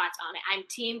your thoughts on it. I'm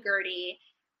Team Gertie.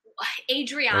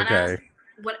 Adriana. Okay.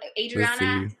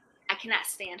 Adriana? I cannot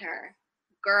stand her.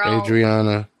 Girl.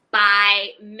 Adriana.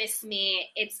 Bye. Miss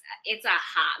me. It's a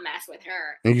hot mess with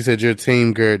her. And you said you're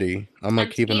Team Gertie. I'm going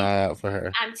to keep an eye out for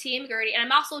her. I'm Team Gertie. And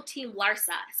I'm also Team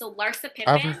Larsa. So Larsa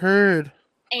Pippen. I've heard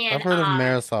of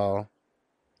Marisol.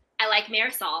 I like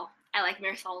Marisol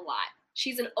a lot.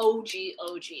 She's an OG.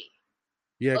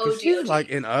 Yeah, because she's like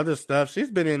in other stuff.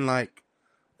 She's been in like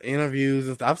interviews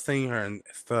and stuff. I've seen her and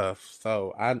stuff,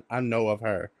 so I know of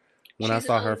her. When I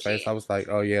saw her face, I was like,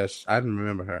 oh yeah, I didn't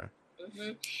remember her.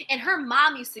 Mm-hmm. And her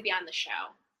mom used to be on the show.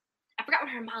 I forgot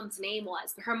what her mom's name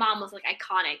was, but her mom was like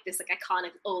iconic. This like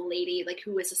iconic old lady, like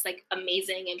who was just like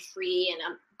amazing and free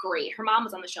and great. Her mom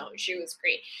was on the show and she was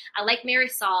great. I like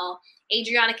Marisol.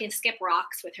 Adriana can skip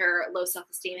rocks with her low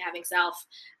self-esteem, having self.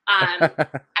 I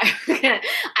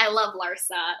love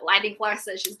Larsa. I think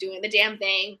Larsa is just doing the damn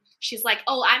thing. She's like,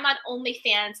 oh, I'm on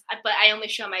OnlyFans, but I only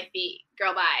show my feet.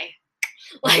 Girl, bye.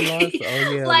 Like,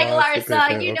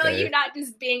 Larsa, you know, you're not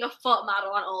just being a foot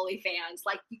model on OnlyFans.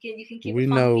 Like, you can keep it funky. We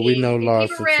know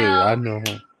Larsa too. I know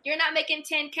her. You're not making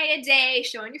 $10K a day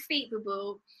showing your feet, boo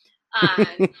boo.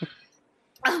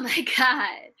 Oh my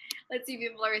God. Let's see what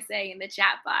people are saying in the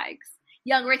chat box.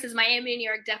 Young Rich says Miami and New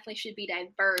York definitely should be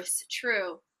diverse.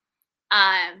 True.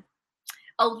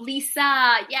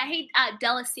 Lisa. Yeah, hey,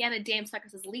 Della Sienna Dame Sucker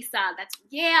says Lisa.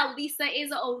 Lisa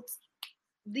is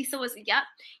Lisa was, yep.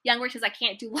 Young Rich says I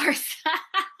can't do Larsa.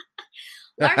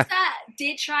 Larsa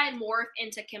did try and morph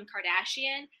into Kim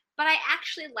Kardashian, but I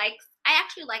actually like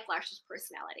Larsa's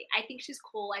personality. I think she's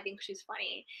cool. I think she's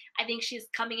funny. I think she's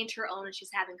coming into her own and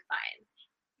she's having fun.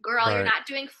 Girl, You're not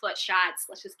doing foot shots.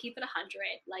 Let's just keep it 100.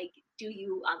 Like, do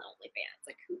you on the OnlyFans?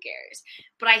 Like, who cares?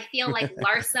 But I feel like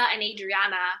Larsa and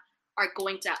Adriana are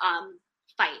going to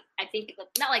fight. I think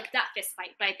not fist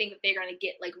fight, but I think that they're going to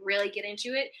really get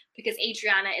into it because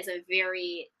Adriana is a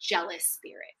very jealous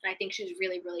spirit, and I think she's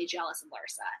really, really jealous of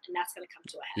Larsa, and that's going to come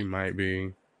to a head. She might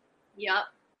be. Yep,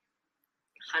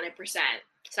 100%.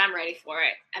 So I'm ready for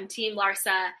it. I'm Team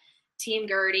Larsa, Team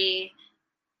Gertie,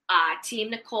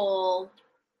 Team Nicole.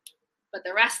 But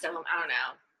the rest of them, I don't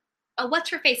know. Oh, what's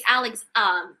her face?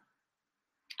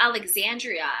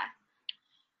 Alexandria.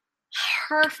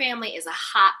 Her family is a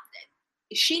hot.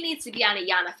 She needs to be on a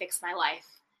Yana Fix My Life.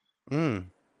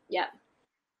 Yep.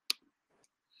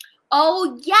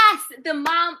 Oh, yes. The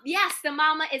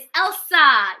mama is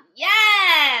Elsa.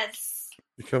 Yes.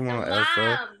 Come on,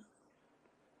 Elsa.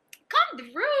 Come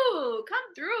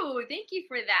through. Thank you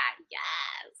for that.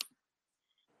 Yes.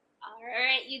 All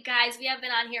right, you guys, we have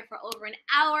been on here for over an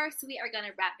hour, so we are going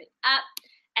to wrap it up.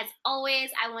 As always,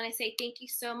 I want to say thank you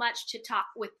so much to Talk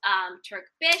with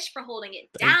Turk Fish for holding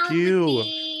it down with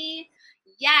me.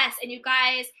 Yes, and you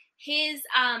guys, his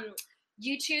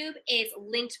YouTube is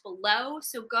linked below,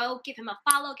 so go give him a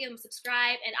follow, give him a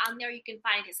subscribe, and on there you can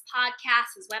find his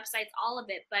podcast, his websites, all of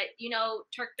it. But,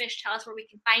 Turk Fish, tell us where we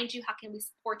can find you. How can we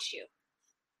support you?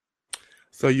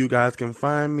 So you guys can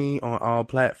find me on all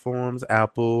platforms,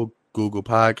 Apple, Google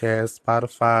Podcasts,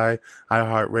 Spotify,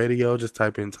 iHeartRadio. Just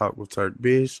type in Talk with Turk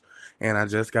Bish. And I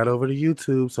just got over to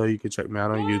YouTube, so you can check me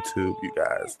out on YouTube, you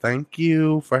guys. Thank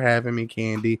you for having me,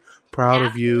 Candy. Proud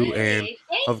of you. And,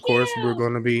 of course,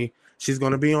 she's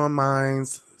going to be on mine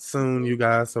soon, you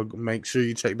guys. So make sure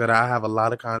you check that out. I have a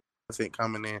lot of content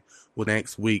coming in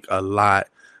next week, a lot.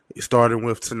 Starting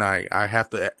with tonight. I have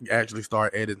to actually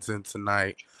start editing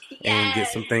tonight and get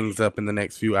some things up in the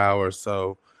next few hours.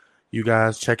 So you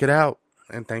guys check it out.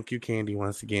 And thank you, Candy,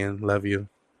 once again. Love you.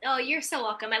 Oh, you're so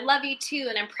welcome. I love you too.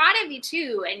 And I'm proud of you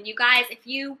too. And you guys, if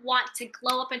you want to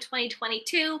glow up in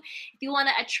 2022, if you want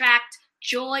to attract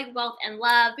joy, wealth, and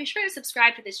love, be sure to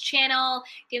subscribe to this channel.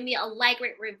 Give me a like,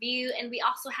 rate, review. And we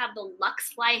also have the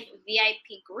Lux Life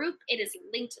VIP group. It is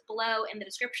linked below in the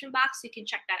description box, so you can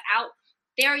check that out.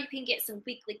 There you can get some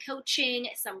weekly coaching,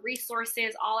 some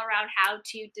resources all around how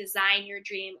to design your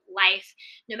dream life.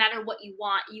 No matter what you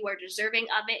want, you are deserving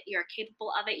of it. You are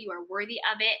capable of it. You are worthy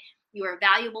of it. You are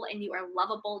valuable and you are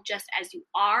lovable just as you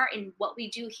are. And what we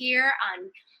do here on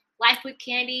Life with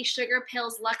Candy, Sugar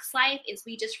Pills, Lux Life is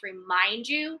we just remind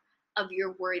you of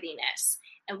your worthiness.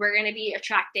 And we're going to be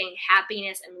attracting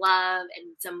happiness and love and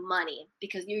some money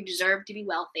because you deserve to be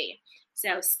wealthy.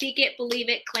 So speak it, believe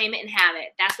it, claim it, and have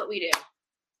it. That's what we do.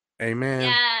 Amen.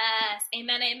 Yes.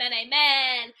 Amen, amen,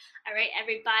 amen. All right,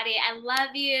 everybody. I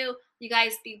love you. You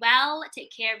guys be well.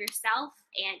 Take care of yourself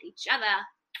and each other.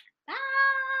 Bye.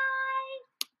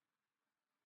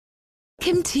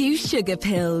 Welcome to Sugar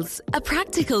Pills, a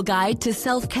practical guide to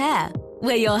self-care.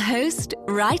 Where your host,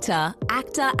 writer,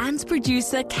 actor, and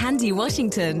producer Candy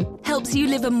Washington helps you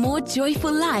live a more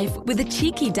joyful life with a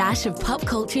cheeky dash of pop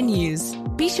culture news.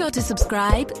 Be sure to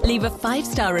subscribe, leave a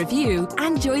 5-star review,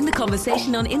 and join the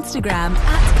conversation on Instagram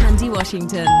 @Candy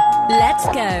Washington. Let's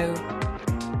go.